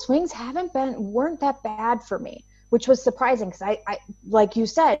hormonal swings weren't that bad for me, which was surprising because I, like you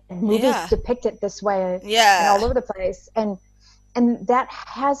said, movies Yeah. depict it this way and Yeah. all over the place. And that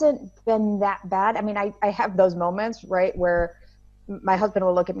hasn't been that bad. I mean, I have those moments, right, where my husband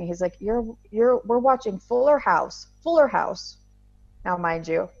will look at me. He's like, we're watching Fuller House. Now, mind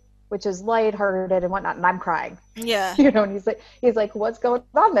you, which is lighthearted and whatnot, and I'm crying, Yeah. and he's like, what's going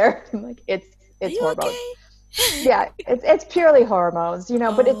on there? I'm like, Are it's you hormones. okay? Yeah, it's purely hormones,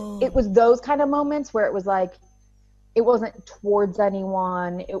 but it Oh. was those kind of moments where it was like, it wasn't towards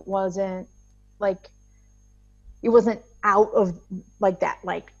anyone. It wasn't like, it wasn't out of like that,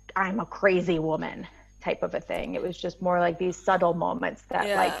 like I'm a crazy woman type of a thing. It was just more like these subtle moments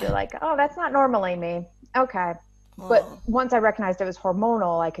that like, Yeah. you're like, oh, that's not normally me. Okay. But Oh. once I recognized it was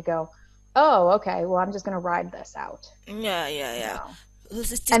hormonal, I could go, oh, okay, well, I'm just going to ride this out, Yeah. Yeah. you Yeah. know?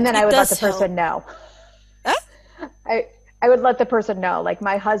 It, And then I it would let does the help. person know. Huh? I, I would let the person know. Like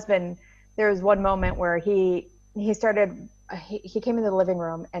my husband, there was one moment where he started, he came into the living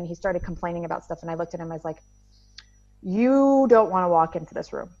room and he started complaining about stuff. And I looked at him, I was like, you don't want to walk into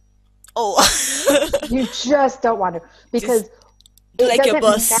this room. Oh. You just don't want to, Just because do it like your doesn't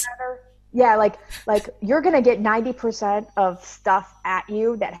boss. matter. Yeah, like you're gonna get 90% of stuff at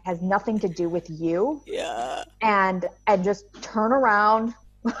you that has nothing to do with you, Yeah. and just turn around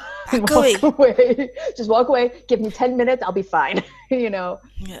and Back walk away. away. Just walk away. Give me 10 minutes, I'll be fine. you know.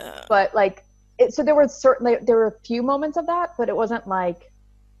 Yeah. But like, so there were a few moments of that, but it wasn't like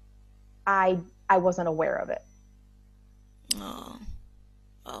I wasn't aware of it. Oh.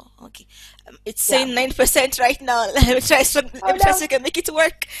 Oh, okay. It's Yeah. saying 9% right now. Let Oh me try no. so I can make it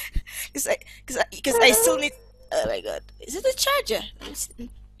work. Because I still need. Oh my god. Is it a charger?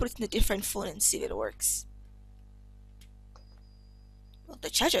 Put it in a different phone and see if it works. Well, the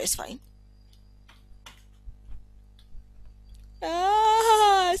charger is fine.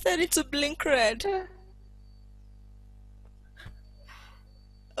 Ah, I started to blink red. Is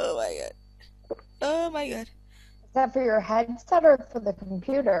Oh my god. Oh my god. that for your headset or for the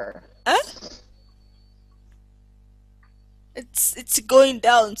computer? Huh? It's going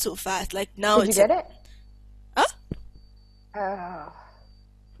down so fast. Like now Did you it's at. get it? Huh? Oh.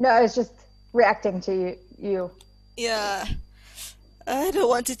 No, it's just reacting to you. Yeah. I don't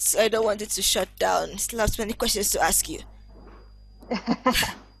want it. I don't want it to shut down. Still have so many questions to ask you.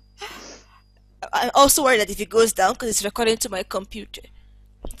 I'm also worried that if it goes down because it's recording to my computer.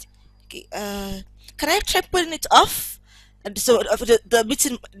 Okay, can I try putting it off? And so the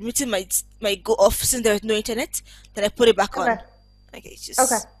meeting might go off since there's no internet. Then I put it back Okay. on. Okay, Okay. just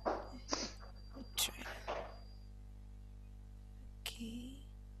try. Okay.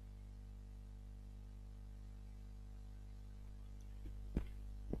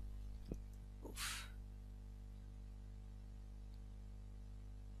 Oof.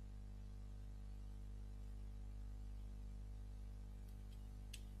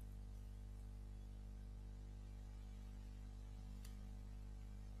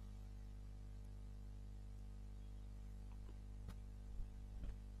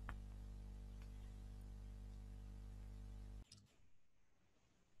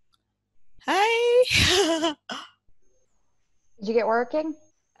 Hi. Did you get working?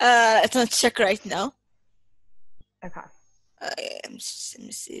 Let's not check right now. Okay. Let me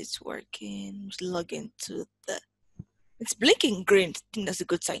see. It's working. Just log into the. It's blinking green. I think that's a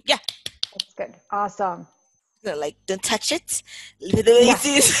good sign. Yeah. That's good. Awesome. No, like don't touch it. Leave it the way it Yes.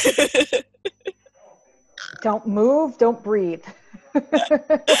 is. Don't move. Don't breathe. Yeah,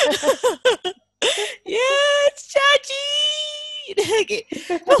 it's charging. Okay.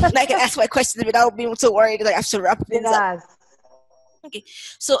 Whew, now I can ask my question without being so worried that I have to wrap things up. Yes. Okay.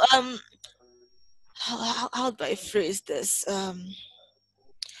 So how do I phrase this?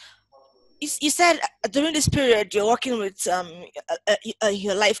 You said during this period you're working with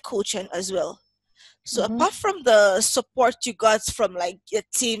your life coach and as well. So Mm-hmm. apart from the support you got from like your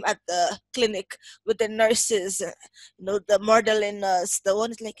team at the clinic with the nurses, the modeling nurse, the one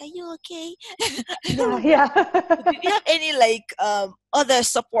is like, "Are you okay?" Yeah, yeah. Did you have any like other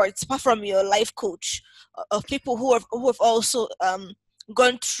supports apart from your life coach, of people who have also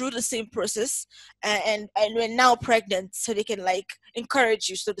gone through the same process, and we're now pregnant, so they can like encourage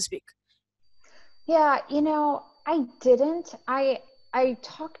you, so to speak? Yeah, I didn't. I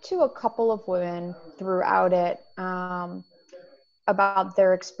talked to a couple of women throughout it, about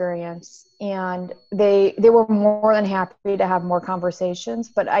their experience, and they were more than happy to have more conversations.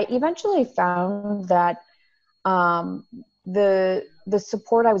 But I eventually found that um, the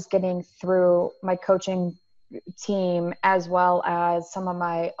support I was getting through my coaching team, as well as some of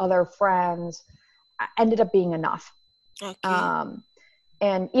my other friends, ended up being enough. Okay. Um,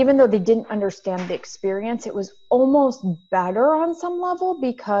 and even though they didn't understand the experience, it was almost better on some level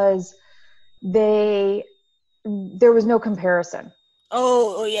because they there was no comparison,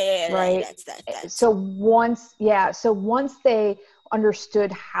 Oh, yeah, yeah, yeah, right? that's that. So once they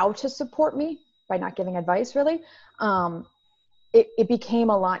understood how to support me by not giving advice, really, um, it became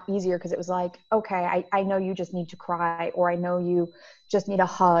a lot easier, because it was like, okay, I know you just need to cry, or I know you just need a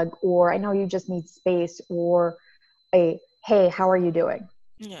hug, or I know you just need space, or a, hey, how are you doing?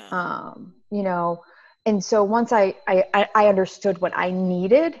 Yeah, um, you know and so once I understood what I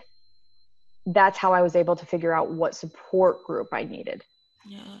needed, that's how I was able to figure out what support group I needed.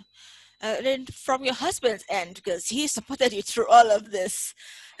 yeah. Then from your husband's end, because he supported you through all of this,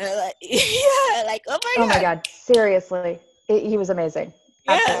 like, yeah, like, oh my Oh my god, god, seriously, he was amazing,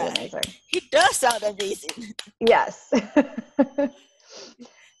 absolutely yeah, amazing. he does sound amazing. Yes.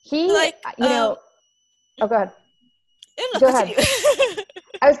 he Like, you know oh, go ahead. no, Go ahead. continue.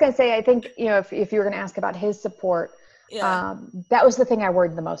 I was going to say, I think, if you were going to ask about his support, Yeah. that was the thing I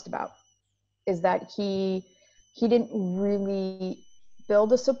worried the most about, is that he didn't really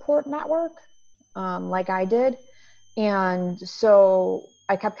build a support network, like I did. And so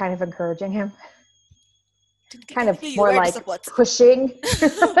I kept kind of encouraging him, kind of Technically, you more were the like support. pushing,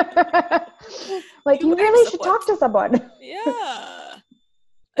 like, You you were the really should support. talk to someone. Yeah. I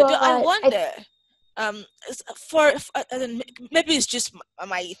But wonder. Maybe it's just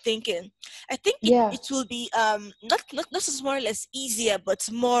my thinking. I think yeah, it will be not as more or less easier, but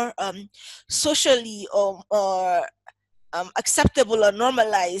more socially or acceptable or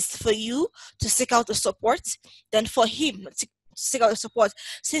normalized for you to seek out the support than for him to seek out the support,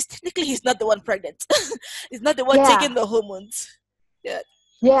 since technically he's not the one pregnant. He's not the one yeah, taking the hormones. Yeah.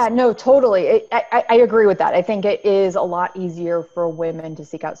 yeah, no, totally. I agree with that. I think it is a lot easier for women to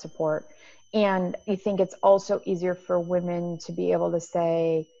seek out support. And I think it's also easier for women to be able to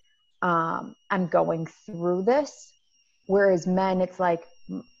say, I'm going through this. Whereas men, it's like,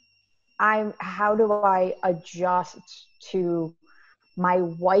 how do I adjust to my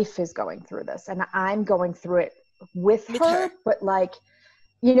wife is going through this, and I'm going through it with Meet her. her? But like,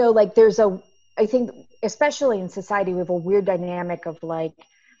 like, I think, especially in society, we have a weird dynamic of like,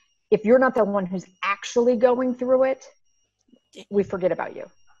 if you're not the one who's actually going through it, we forget about you,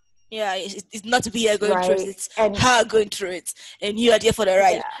 Yeah, it's not we are going through it, right? it's And her going through it, and you are there for the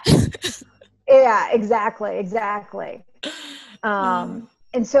ride. yeah, yeah, exactly, exactly. Mm,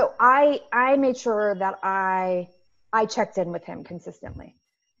 And so I made sure that I checked in with him consistently,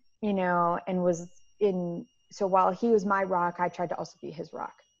 and was in. So while he was my rock, I tried to also be his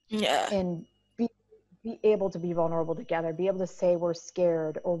rock, yeah, and be able to be vulnerable together, be able to say we're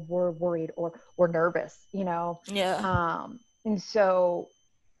scared, or we're worried, or we're nervous, yeah, and so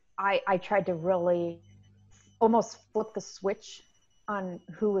I tried to really almost flip the switch on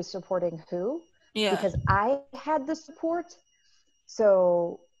who was supporting who, yeah, because I had the support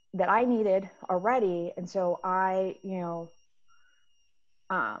so that I needed already. And so I,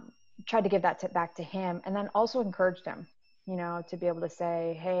 um, tried to give that back to him, and then also encouraged him, to be able to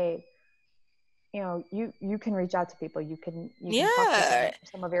say, hey, you can reach out to people. You can talk to yeah,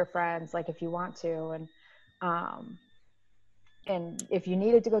 some of your friends, like, if you want to. Um, and if you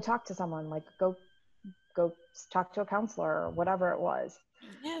needed to go talk to someone, like, go talk to a counselor, or whatever it was.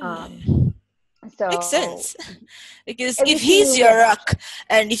 Um, yeah. Makes so sense. Because if everything he's you had your mentioned. rock,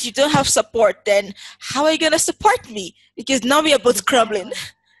 and if you don't have support, then how are you gonna support me? Because now we are both crumbling.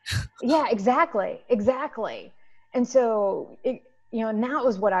 Exactly. Yeah, exactly. And so, and that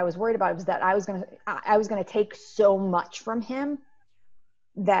was what I was worried about, was that I was gonna take so much from him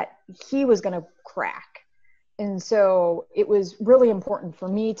that he was gonna crack. And so it was really important for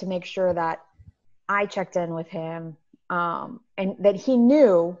me to make sure that I checked in with him, and that he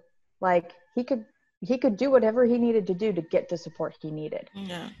knew, like, he could do whatever he needed to do to get the support he needed.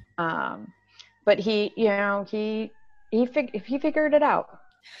 Yeah. Um, but he figured it out.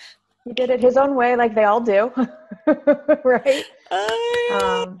 He did it his own way, like they all do, right?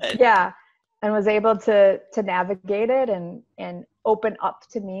 Oh, Yeah, and was able to navigate it and open up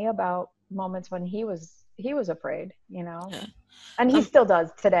to me about moments when he was afraid, yeah. and he Um, still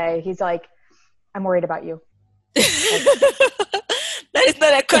does today. He's like, I'm worried about you, like, that is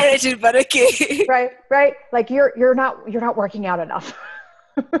not encouraging, but okay. right, like you're not working out enough.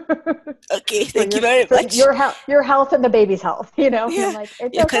 Okay, for thank you your very for much. your health and the baby's health, and I'm Yeah, like,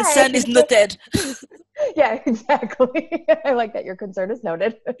 it's your okay. concern is noted. Yeah, exactly. I like that your concern is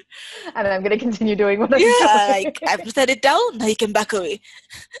noted, and I'm going to continue doing what I'm Yeah, doing. like I've set it down, now you can back away.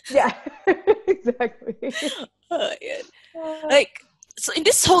 Yeah, exactly. Oh, yeah. Uh, Like, so in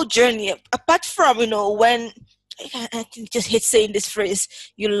this whole journey, apart from, when I can just hate saying this phrase,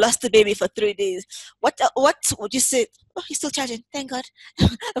 you lost the baby for 3 days. What would you say? Oh, he's still charging. Thank God.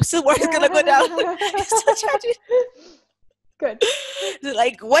 I'm still worried it's gonna go down. He's still charging. Good. So,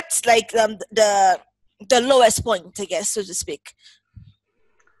 like, what's like the lowest point, I guess, so to speak.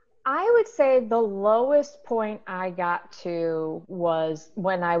 I would say the lowest point I got to was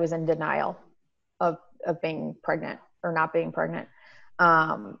when I was in denial of being pregnant or not being pregnant.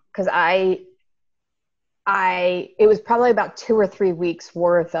 Because it was probably about 2 or 3 weeks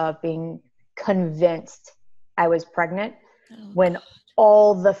worth of being convinced I was pregnant Oh when God.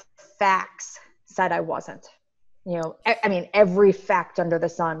 all the facts said I wasn't. I mean, every fact under the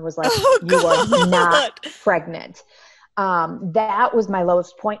sun was like, Oh you are not God. pregnant. That was my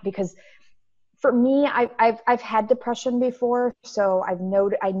lowest point because for me, I've had depression before, so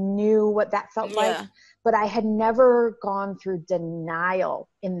I knew what that felt like, Yeah. but I had never gone through denial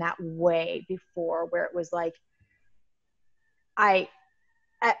in that way before, where it was like I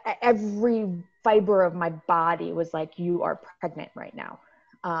every fiber of my body was like, you are pregnant right now.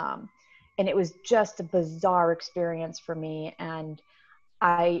 And it was just a bizarre experience for me. And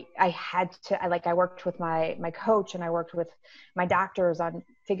I worked with my coach, and I worked with my doctors on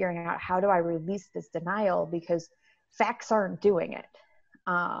figuring out how do I release this denial, because facts aren't doing it.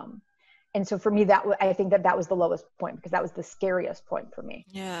 And so for me, I think that was the lowest point, because that was the scariest point for me.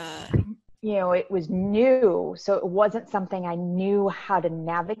 Yeah. It was new, so it wasn't something I knew how to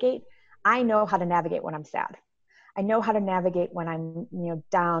navigate. I know how to navigate when I'm sad. I know how to navigate when I'm,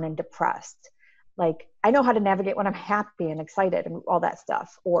 down and depressed. Like, I know how to navigate when I'm happy and excited and all that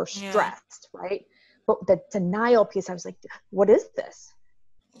stuff, or Yeah. stressed, right? But the denial piece, I was like, what is this?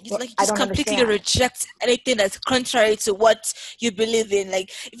 It's like you I just don't completely understand. reject anything that's contrary to what you believe in.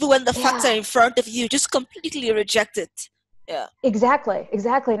 Like, even when the facts are Yeah, in front of you, just completely reject it. Yeah. exactly.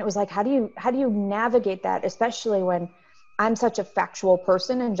 And it was like, how do you navigate that, especially when I'm such a factual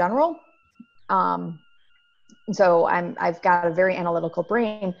person in general? Um, so I've got a very analytical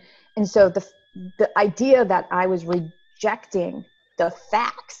brain, and so the idea that I was rejecting the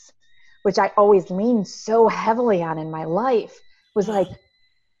facts, which I always leaned so heavily on in my life, was Yeah. like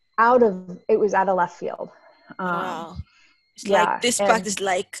it was out of left field. um Wow. It's like yeah, this part and is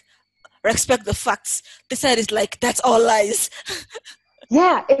like respect the facts. This side is like that's all lies.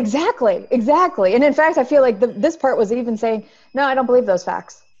 yeah, exactly. And in fact, I feel like this part was even saying, no, I don't believe those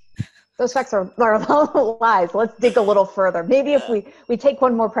facts. Those facts are lies. Let's dig a little further. Maybe if Uh, we take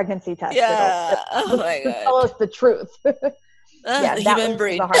one more pregnancy test, yeah. Oh my it'll tell God. us the truth. Ah, Yeah, the that human was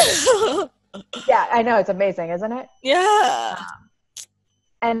brain. the hardest. Yeah, I know, it's amazing, isn't it? Yeah.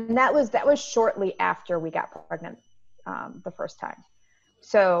 And that was shortly after we got pregnant, the first time.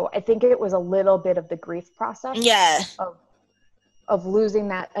 So I think it was a little bit of the grief process Yeah. of losing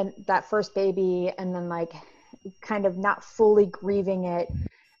that first baby, and then like kind of not fully grieving it,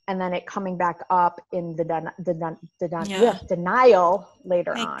 and then it coming back up in Yeah. denial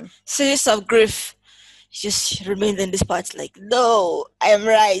later Like on. series of grief just remains in this part. Like, no, I am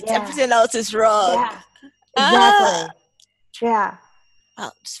right. Yeah, Everything else is wrong. yeah, Ah. exactly. Yeah.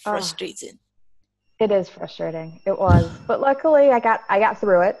 Wow, it's Oh, frustrating. it is frustrating. It was, but luckily I got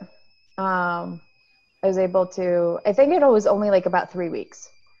through it. Um, I was able to. I think it was only like about 3 weeks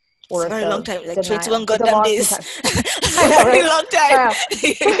It's a worth very long of time, like 21 denial. It's a goddamn long days. time. It's I a know, very right? long time.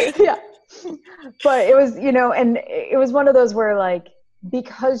 Yeah. But it was, and it was one of those where, like,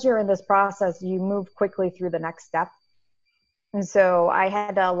 because you're in this process, you move quickly through the next step. And so I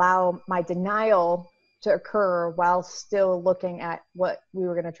had to allow my denial to occur while still looking at what we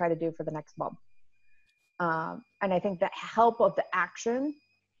were going to try to do for the next month. And I think the help of the action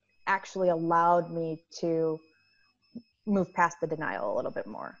actually allowed me to move past the denial a little bit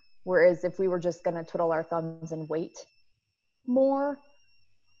more. Whereas if we were just going to twiddle our thumbs and wait more,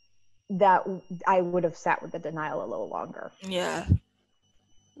 that I would have sat with the denial a little longer. Yeah.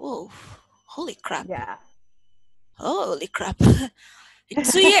 Whoa. Holy crap. Yeah. Holy crap.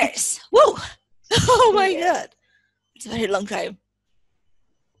 2 years. Whoa. Oh my 2 years. god. It's a very long time.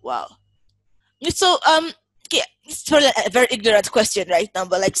 Wow. So yeah, it's probably a very ignorant question right now,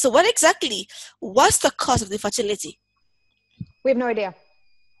 but like, so what exactly was the cause of the infertility? We have no idea.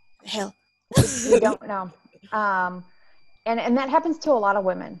 Hell. We don't know. And that happens to a lot of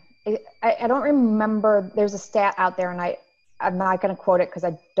women. I don't remember. There's a stat out there, and I'm not going to quote it because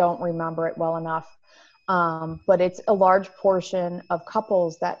I don't remember it well enough. But it's a large portion of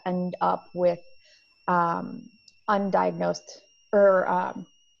couples that end up with undiagnosed or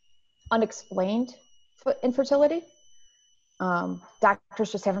unexplained infertility.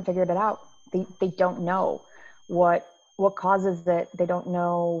 Doctors just haven't figured it out. They don't know what causes it. They don't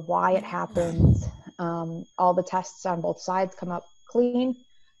know why it happens. All the tests on both sides come up clean,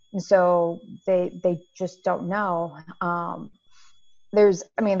 and so they just don't know. There's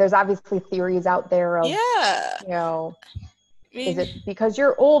obviously theories out there of, Yeah. you know, I mean, is it because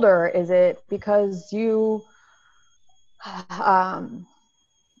you're older? Is it because you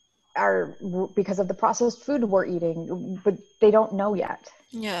are because of the processed food we're eating? But they don't know yet.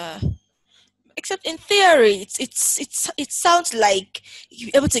 yeah. Except in theory, it sounds like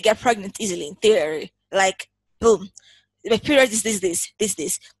you're able to get pregnant easily in theory. Like, boom, my period is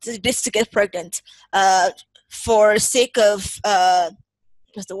this to get pregnant. For sake of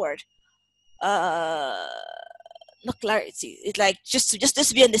what's the word? Uh, Not clarity. It's like just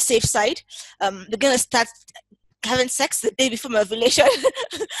to be on the safe side. They're gonna start having sex the day before my ovulation,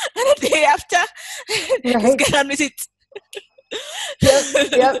 and the day after, just Right. get on with it.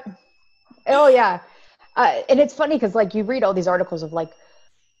 Yep. Oh yeah. And it's funny because like you read all these articles of like,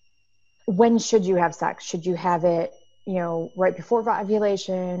 when should you have sex? Should you have it, right before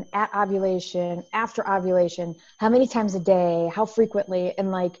ovulation, at ovulation, after ovulation? How many times a day? How frequently?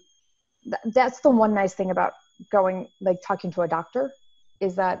 And like, that's the one nice thing about talking to a doctor,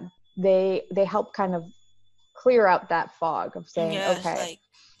 is that they help kind of clear out that fog of saying, Yeah, okay, like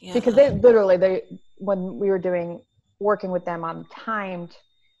because yeah, when we were working with them on timed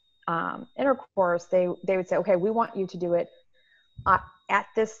intercourse, they would say, okay, we want you to do it on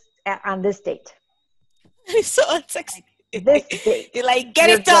this date. it's so unsexy. This date, You're like, get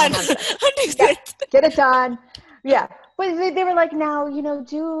you're it gonna done. have sex. On this Yeah, date. get it done. Yeah, but they were like, now,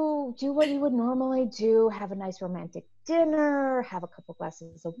 do what you would normally do. Have a nice romantic dinner. Have a couple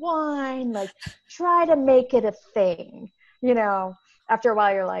glasses of wine. Like, try to make it a thing. After a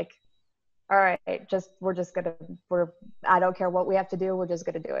while, you're like, all right, I don't care what we have to do. We're just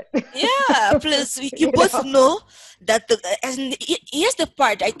gonna do it. Yeah, plus you you both know? know that and here's the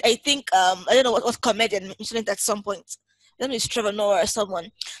part. I think I don't know what comedian mentioned it at some point. I don't know if it's Trevor Noah or someone,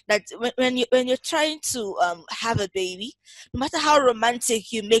 that when you're trying to have a baby, no matter how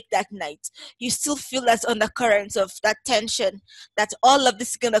romantic you make that night, you still feel that undercurrent of that tension, that all of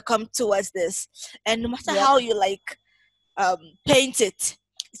this is gonna come towards this, and no matter how Yep. you like paint it,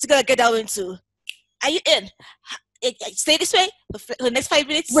 it's gonna get down into, are you in? Stay this way for the next 5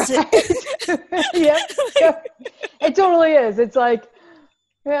 minutes. Right. Yep. Yep. It totally is. It's like,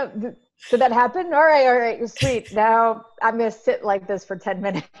 yeah, did that happen? All right, sweet. Now I'm gonna sit like this for 10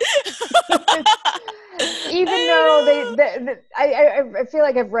 minutes. Even though I I feel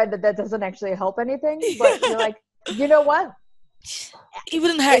like I've read that doesn't actually help anything, but you're like, you know what? It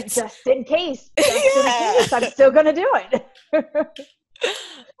wouldn't It, hurt. just in Yeah. case, I'm still gonna do it.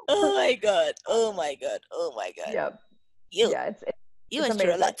 Oh my god. Oh my god. Oh my god. Yep. You Yeah, you it's went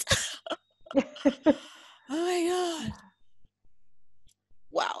through a amazing. lot. Oh my god.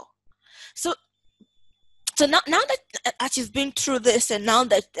 Wow. So now that you've been through this, and now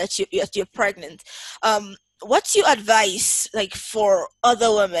that you're pregnant, what's your advice like for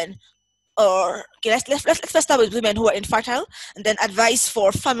other women? Or okay, let's first start with women who are infertile, and then advice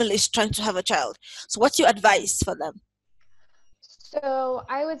for families trying to have a child. So what's your advice for them? So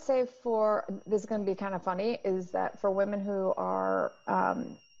I would say, this is going to be kind of funny, is that for women who are,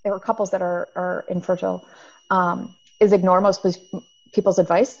 there are couples that are infertile, is ignore most people's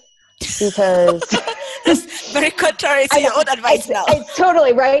advice, because That's very contrary to I know your own advice now. it's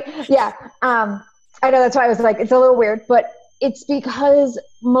totally right. Yeah. I know, that's why I was like, it's a little weird, but it's because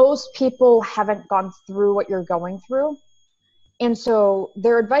most people haven't gone through what you're going through. And so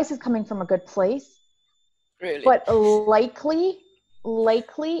their advice is coming from a good place, Really? but likely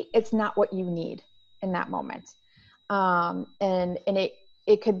it's not what you need in that moment. And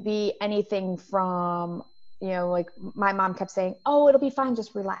it could be anything from, like my mom kept saying, oh, it'll be fine,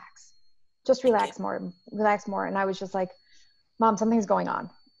 just relax, Okay. relax more. And I was just like, Mom, something's going on.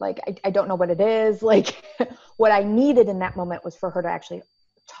 Like, I don't know what it is. Like, what I needed in that moment was for her to actually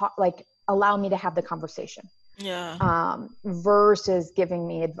talk, like, allow me to have the conversation, Yeah. versus giving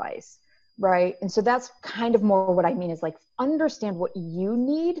me advice. Right. And so that's kind of more what I mean is like, understand what you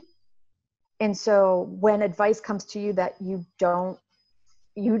need. And so when advice comes to you that you don't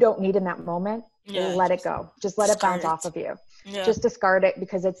need in that moment, Yeah. let it Just go. Just let it discard bounce off it. of you. Yeah. Just discard it,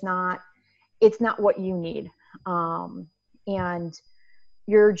 because it's not what you need. And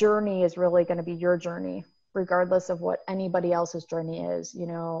your journey is really going to be your journey, regardless of what anybody else's journey is,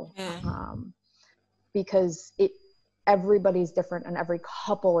 Yeah. because everybody's different and every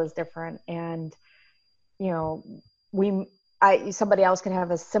couple is different. And, you know, somebody else can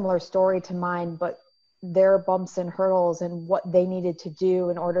have a similar story to mine, but their bumps and hurdles and what they needed to do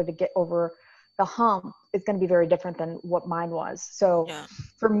in order to get over the hump is going to be very different than what mine was. So Yeah.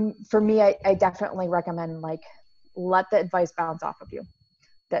 for me, I definitely recommend, like, let the advice bounce off of you,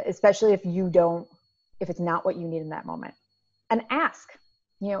 that especially if it's not what you need in that moment, and ask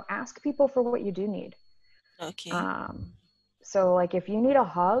people for what you do need. Okay. Um, so like, if you need a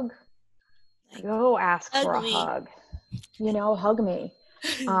hug, Like, go ask hug for a me. hug, hug me.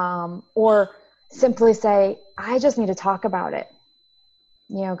 Or simply say, I just need to talk about it.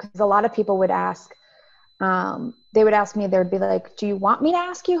 Because a lot of people would ask, they would ask me, they would be like, do you want me to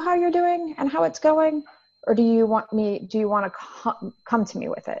ask you how you're doing and how it's going? Or do you want to come to me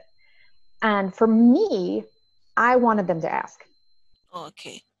with it? And for me, I wanted them to ask,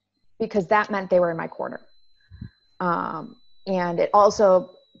 Okay. because that meant they were in my corner. And it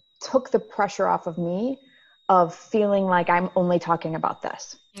also took the pressure off of me of feeling like I'm only talking about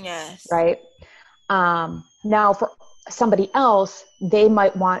this. Yes. Right. Now for somebody else, they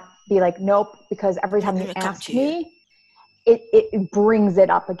might be like, nope, because every time Let you me come ask to you. me, it brings it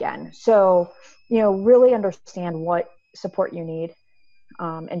up again. So, really understand what support you need,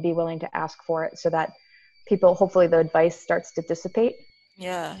 and be willing to ask for it, so that hopefully the advice starts to dissipate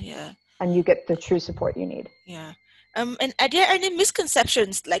Yeah. Yeah. and you get the true support you need. Yeah. And are there any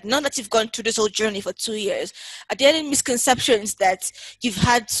misconceptions, like now that you've gone through this whole journey for 2 years, are there any misconceptions that you've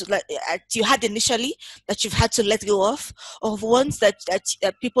had you had initially that you've had to let go of ones that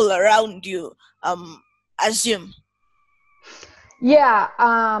people around you assume? Yeah.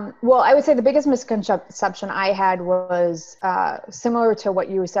 Well, I would say the biggest misconception I had was similar to what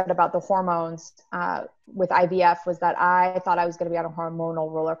you said about the hormones with IVF, was that I thought I was going to be on a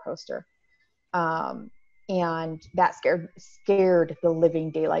hormonal roller coaster. And that scared the living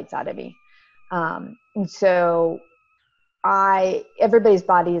daylights out of me. And so everybody's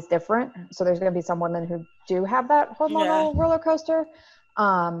body is different. So there's going to be some women who do have that Yeah. hormonal roller coaster.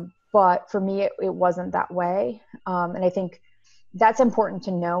 But for me, it wasn't that way. And I think that's important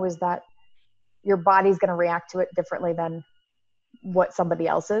to know, is that your body's going to react to it differently than what somebody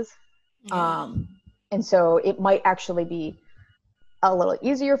else is. Yeah. And so it might actually be a little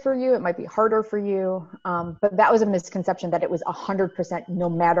easier for you. It might be harder for you. But that was a misconception, that it was 100%, no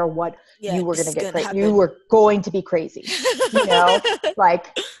matter what, Yeah. you were This going to is get gonna crazy. You happen. were going to be crazy,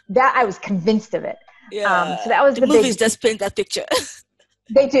 like that. I was convinced of it. So Yeah. that was The the movies big, just paint that picture.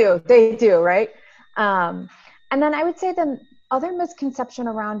 they do. Right. And then I would say the other misconception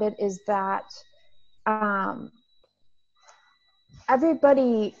around it is that, um,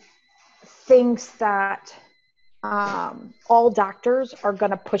 everybody thinks that, all doctors are going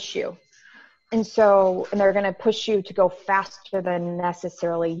to push you. And they're going to push you to go faster than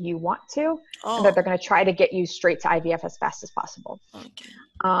necessarily you want to, and that Oh. they're going to try to get you straight to IVF as fast as possible. Okay.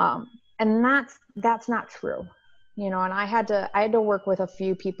 And that's not true. And I had to work with a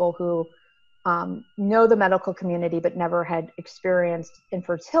few people who, know the medical community, but never had experienced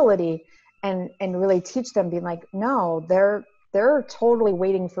infertility, and really teach them, being like, no, they're totally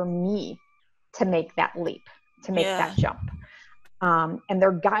waiting for me to make that leap, to make Yeah. that jump. And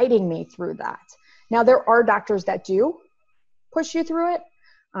they're guiding me through that. Now, there are doctors that do push you through it.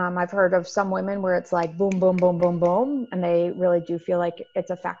 I've heard of some women where it's like boom, boom, boom, boom, boom, and they really do feel like it's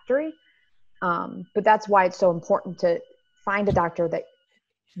a factory. But that's why it's so important to find a doctor that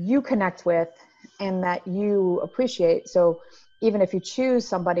you connect with and that you appreciate. So even if you choose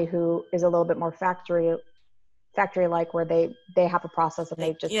somebody who is a little bit more factory like, where they have a process and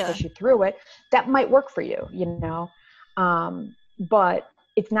Like, they just yeah. push you through it, that might work for you. But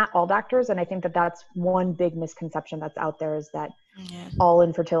it's not all doctors. And I think that that's one big misconception that's out there, is that Yeah. all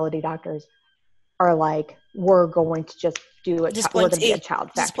infertility doctors are like, we're going to just This we're point going to be a A. child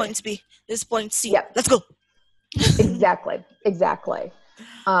This is factory. point B. This is point C. Yep. Let's go. Exactly.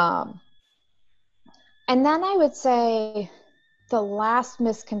 Um, and then I would say the last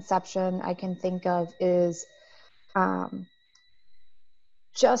misconception I can think of is, um,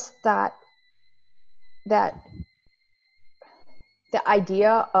 just that the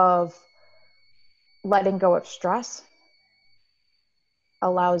idea of letting go of stress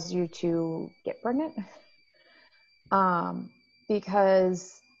allows you to get pregnant.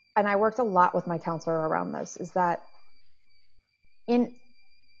 Because, and I worked a lot with my counselor around this, is that in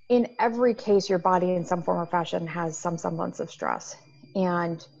every case, your body in some form or fashion has some semblance of stress.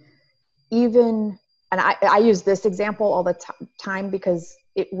 And even, and I use this example all the time because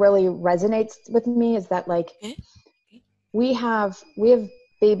it really resonates with me, is that like, we have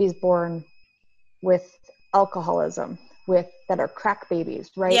babies born with alcoholism, that are crack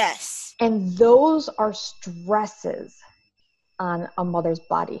babies, right? Yes. And those are stresses on a mother's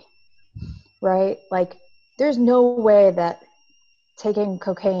body, right? Like, there's no way that taking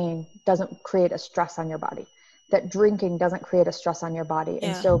cocaine doesn't create a stress on your body, that drinking doesn't create a stress on your body. Yeah.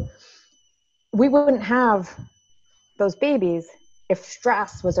 And so we wouldn't have those babies if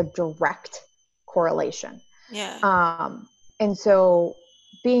stress was a direct correlation. Yeah. And so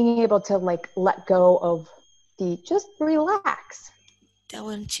being able to like let go of the just relax That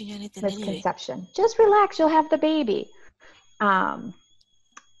wouldn't change anything misconception. anyway. Just relax, you'll have the baby. That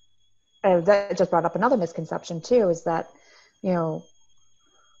just brought up another misconception too, is that, you know,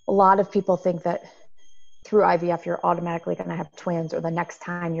 a lot of people think that through IVF you're automatically going to have twins, or the next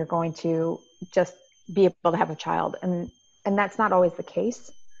time you're going to just be able to have a child, and that's not always the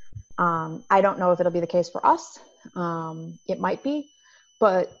case. I don't know if it'll be the case for us. It might be,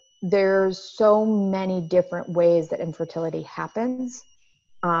 but there's so many different ways that infertility happens,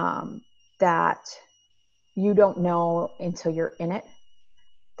 that you don't know until you're in it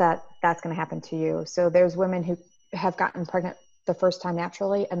that that's going to happen to you. So there's women who have gotten pregnant the first time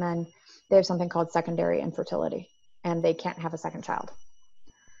naturally, and then they have something called secondary infertility, and they can't have a second child.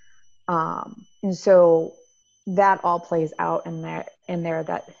 And so that all plays out in there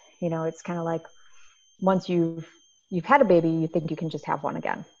that, you know, it's kind of like, once you've had a baby, you think you can just have one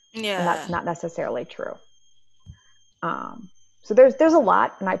again. Yeah. And that's not necessarily true. So there's a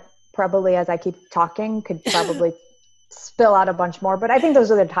lot, and I probably, as I keep talking, could probably spill out a bunch more, but I think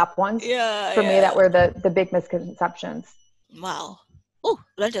those are the top ones for me that were the big misconceptions. Wow. Oh,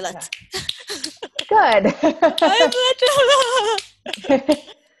 learned a lot. Good. I've learned a lot.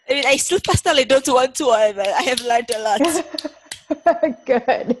 I mean, I still personally don't want to, but I have learned a lot.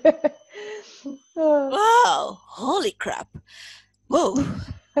 Good. Wow. Holy crap. Whoa.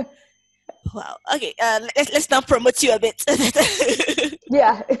 Wow. Okay. Let's now promote you a bit.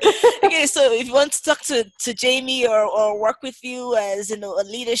 Yeah. Okay. So if you want to talk to Jamie or work with you as, you know, a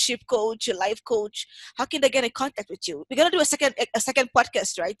leadership coach, a life coach, how can they get in contact with you? We're gonna do a second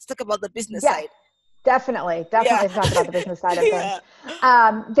podcast, right? To talk about the business side. Definitely talk about the business side of things.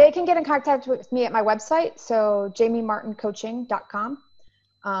 They can get in contact with me at my website, so jamiemartincoaching.com.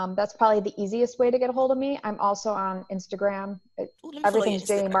 That's probably the easiest way to get a hold of me. I'm also on Instagram. Everything's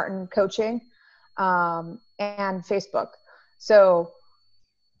Jamie Martin Coaching, and Facebook. So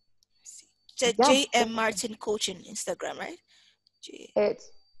JM Martin Coaching Instagram, right?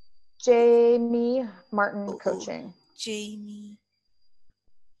 It's Jamie Martin Coaching. Jamie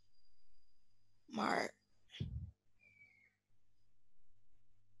Mart.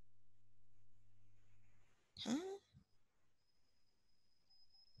 Huh?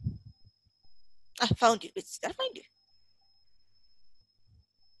 I found you. Did I find you?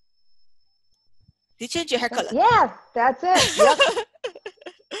 Did you change your hair color? Yeah, that's it. Yep.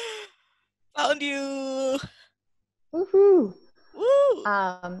 Found you. Woohoo. Woo.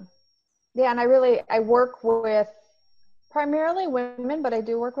 Yeah, and I work with primarily women, but I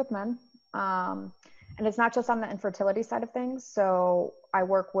do work with men. And it's not just on the infertility side of things. So I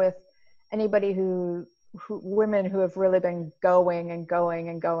work with anybody women who have really been going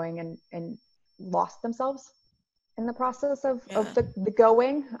and lost themselves in the process of the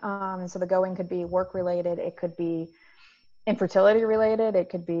going. So the going could be work related. It could be infertility related. It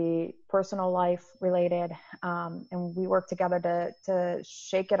could be personal life related. And we work together to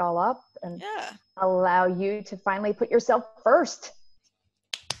shake it all up and allow you to finally put yourself first.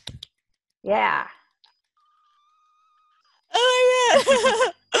 Yeah.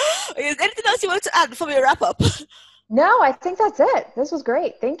 Oh, yeah. Is anything else you want to add before we wrap up? No, I think that's it. This was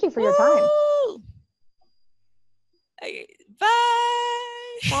great. Thank you for your time. Okay,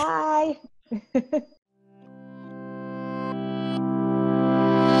 bye. Bye.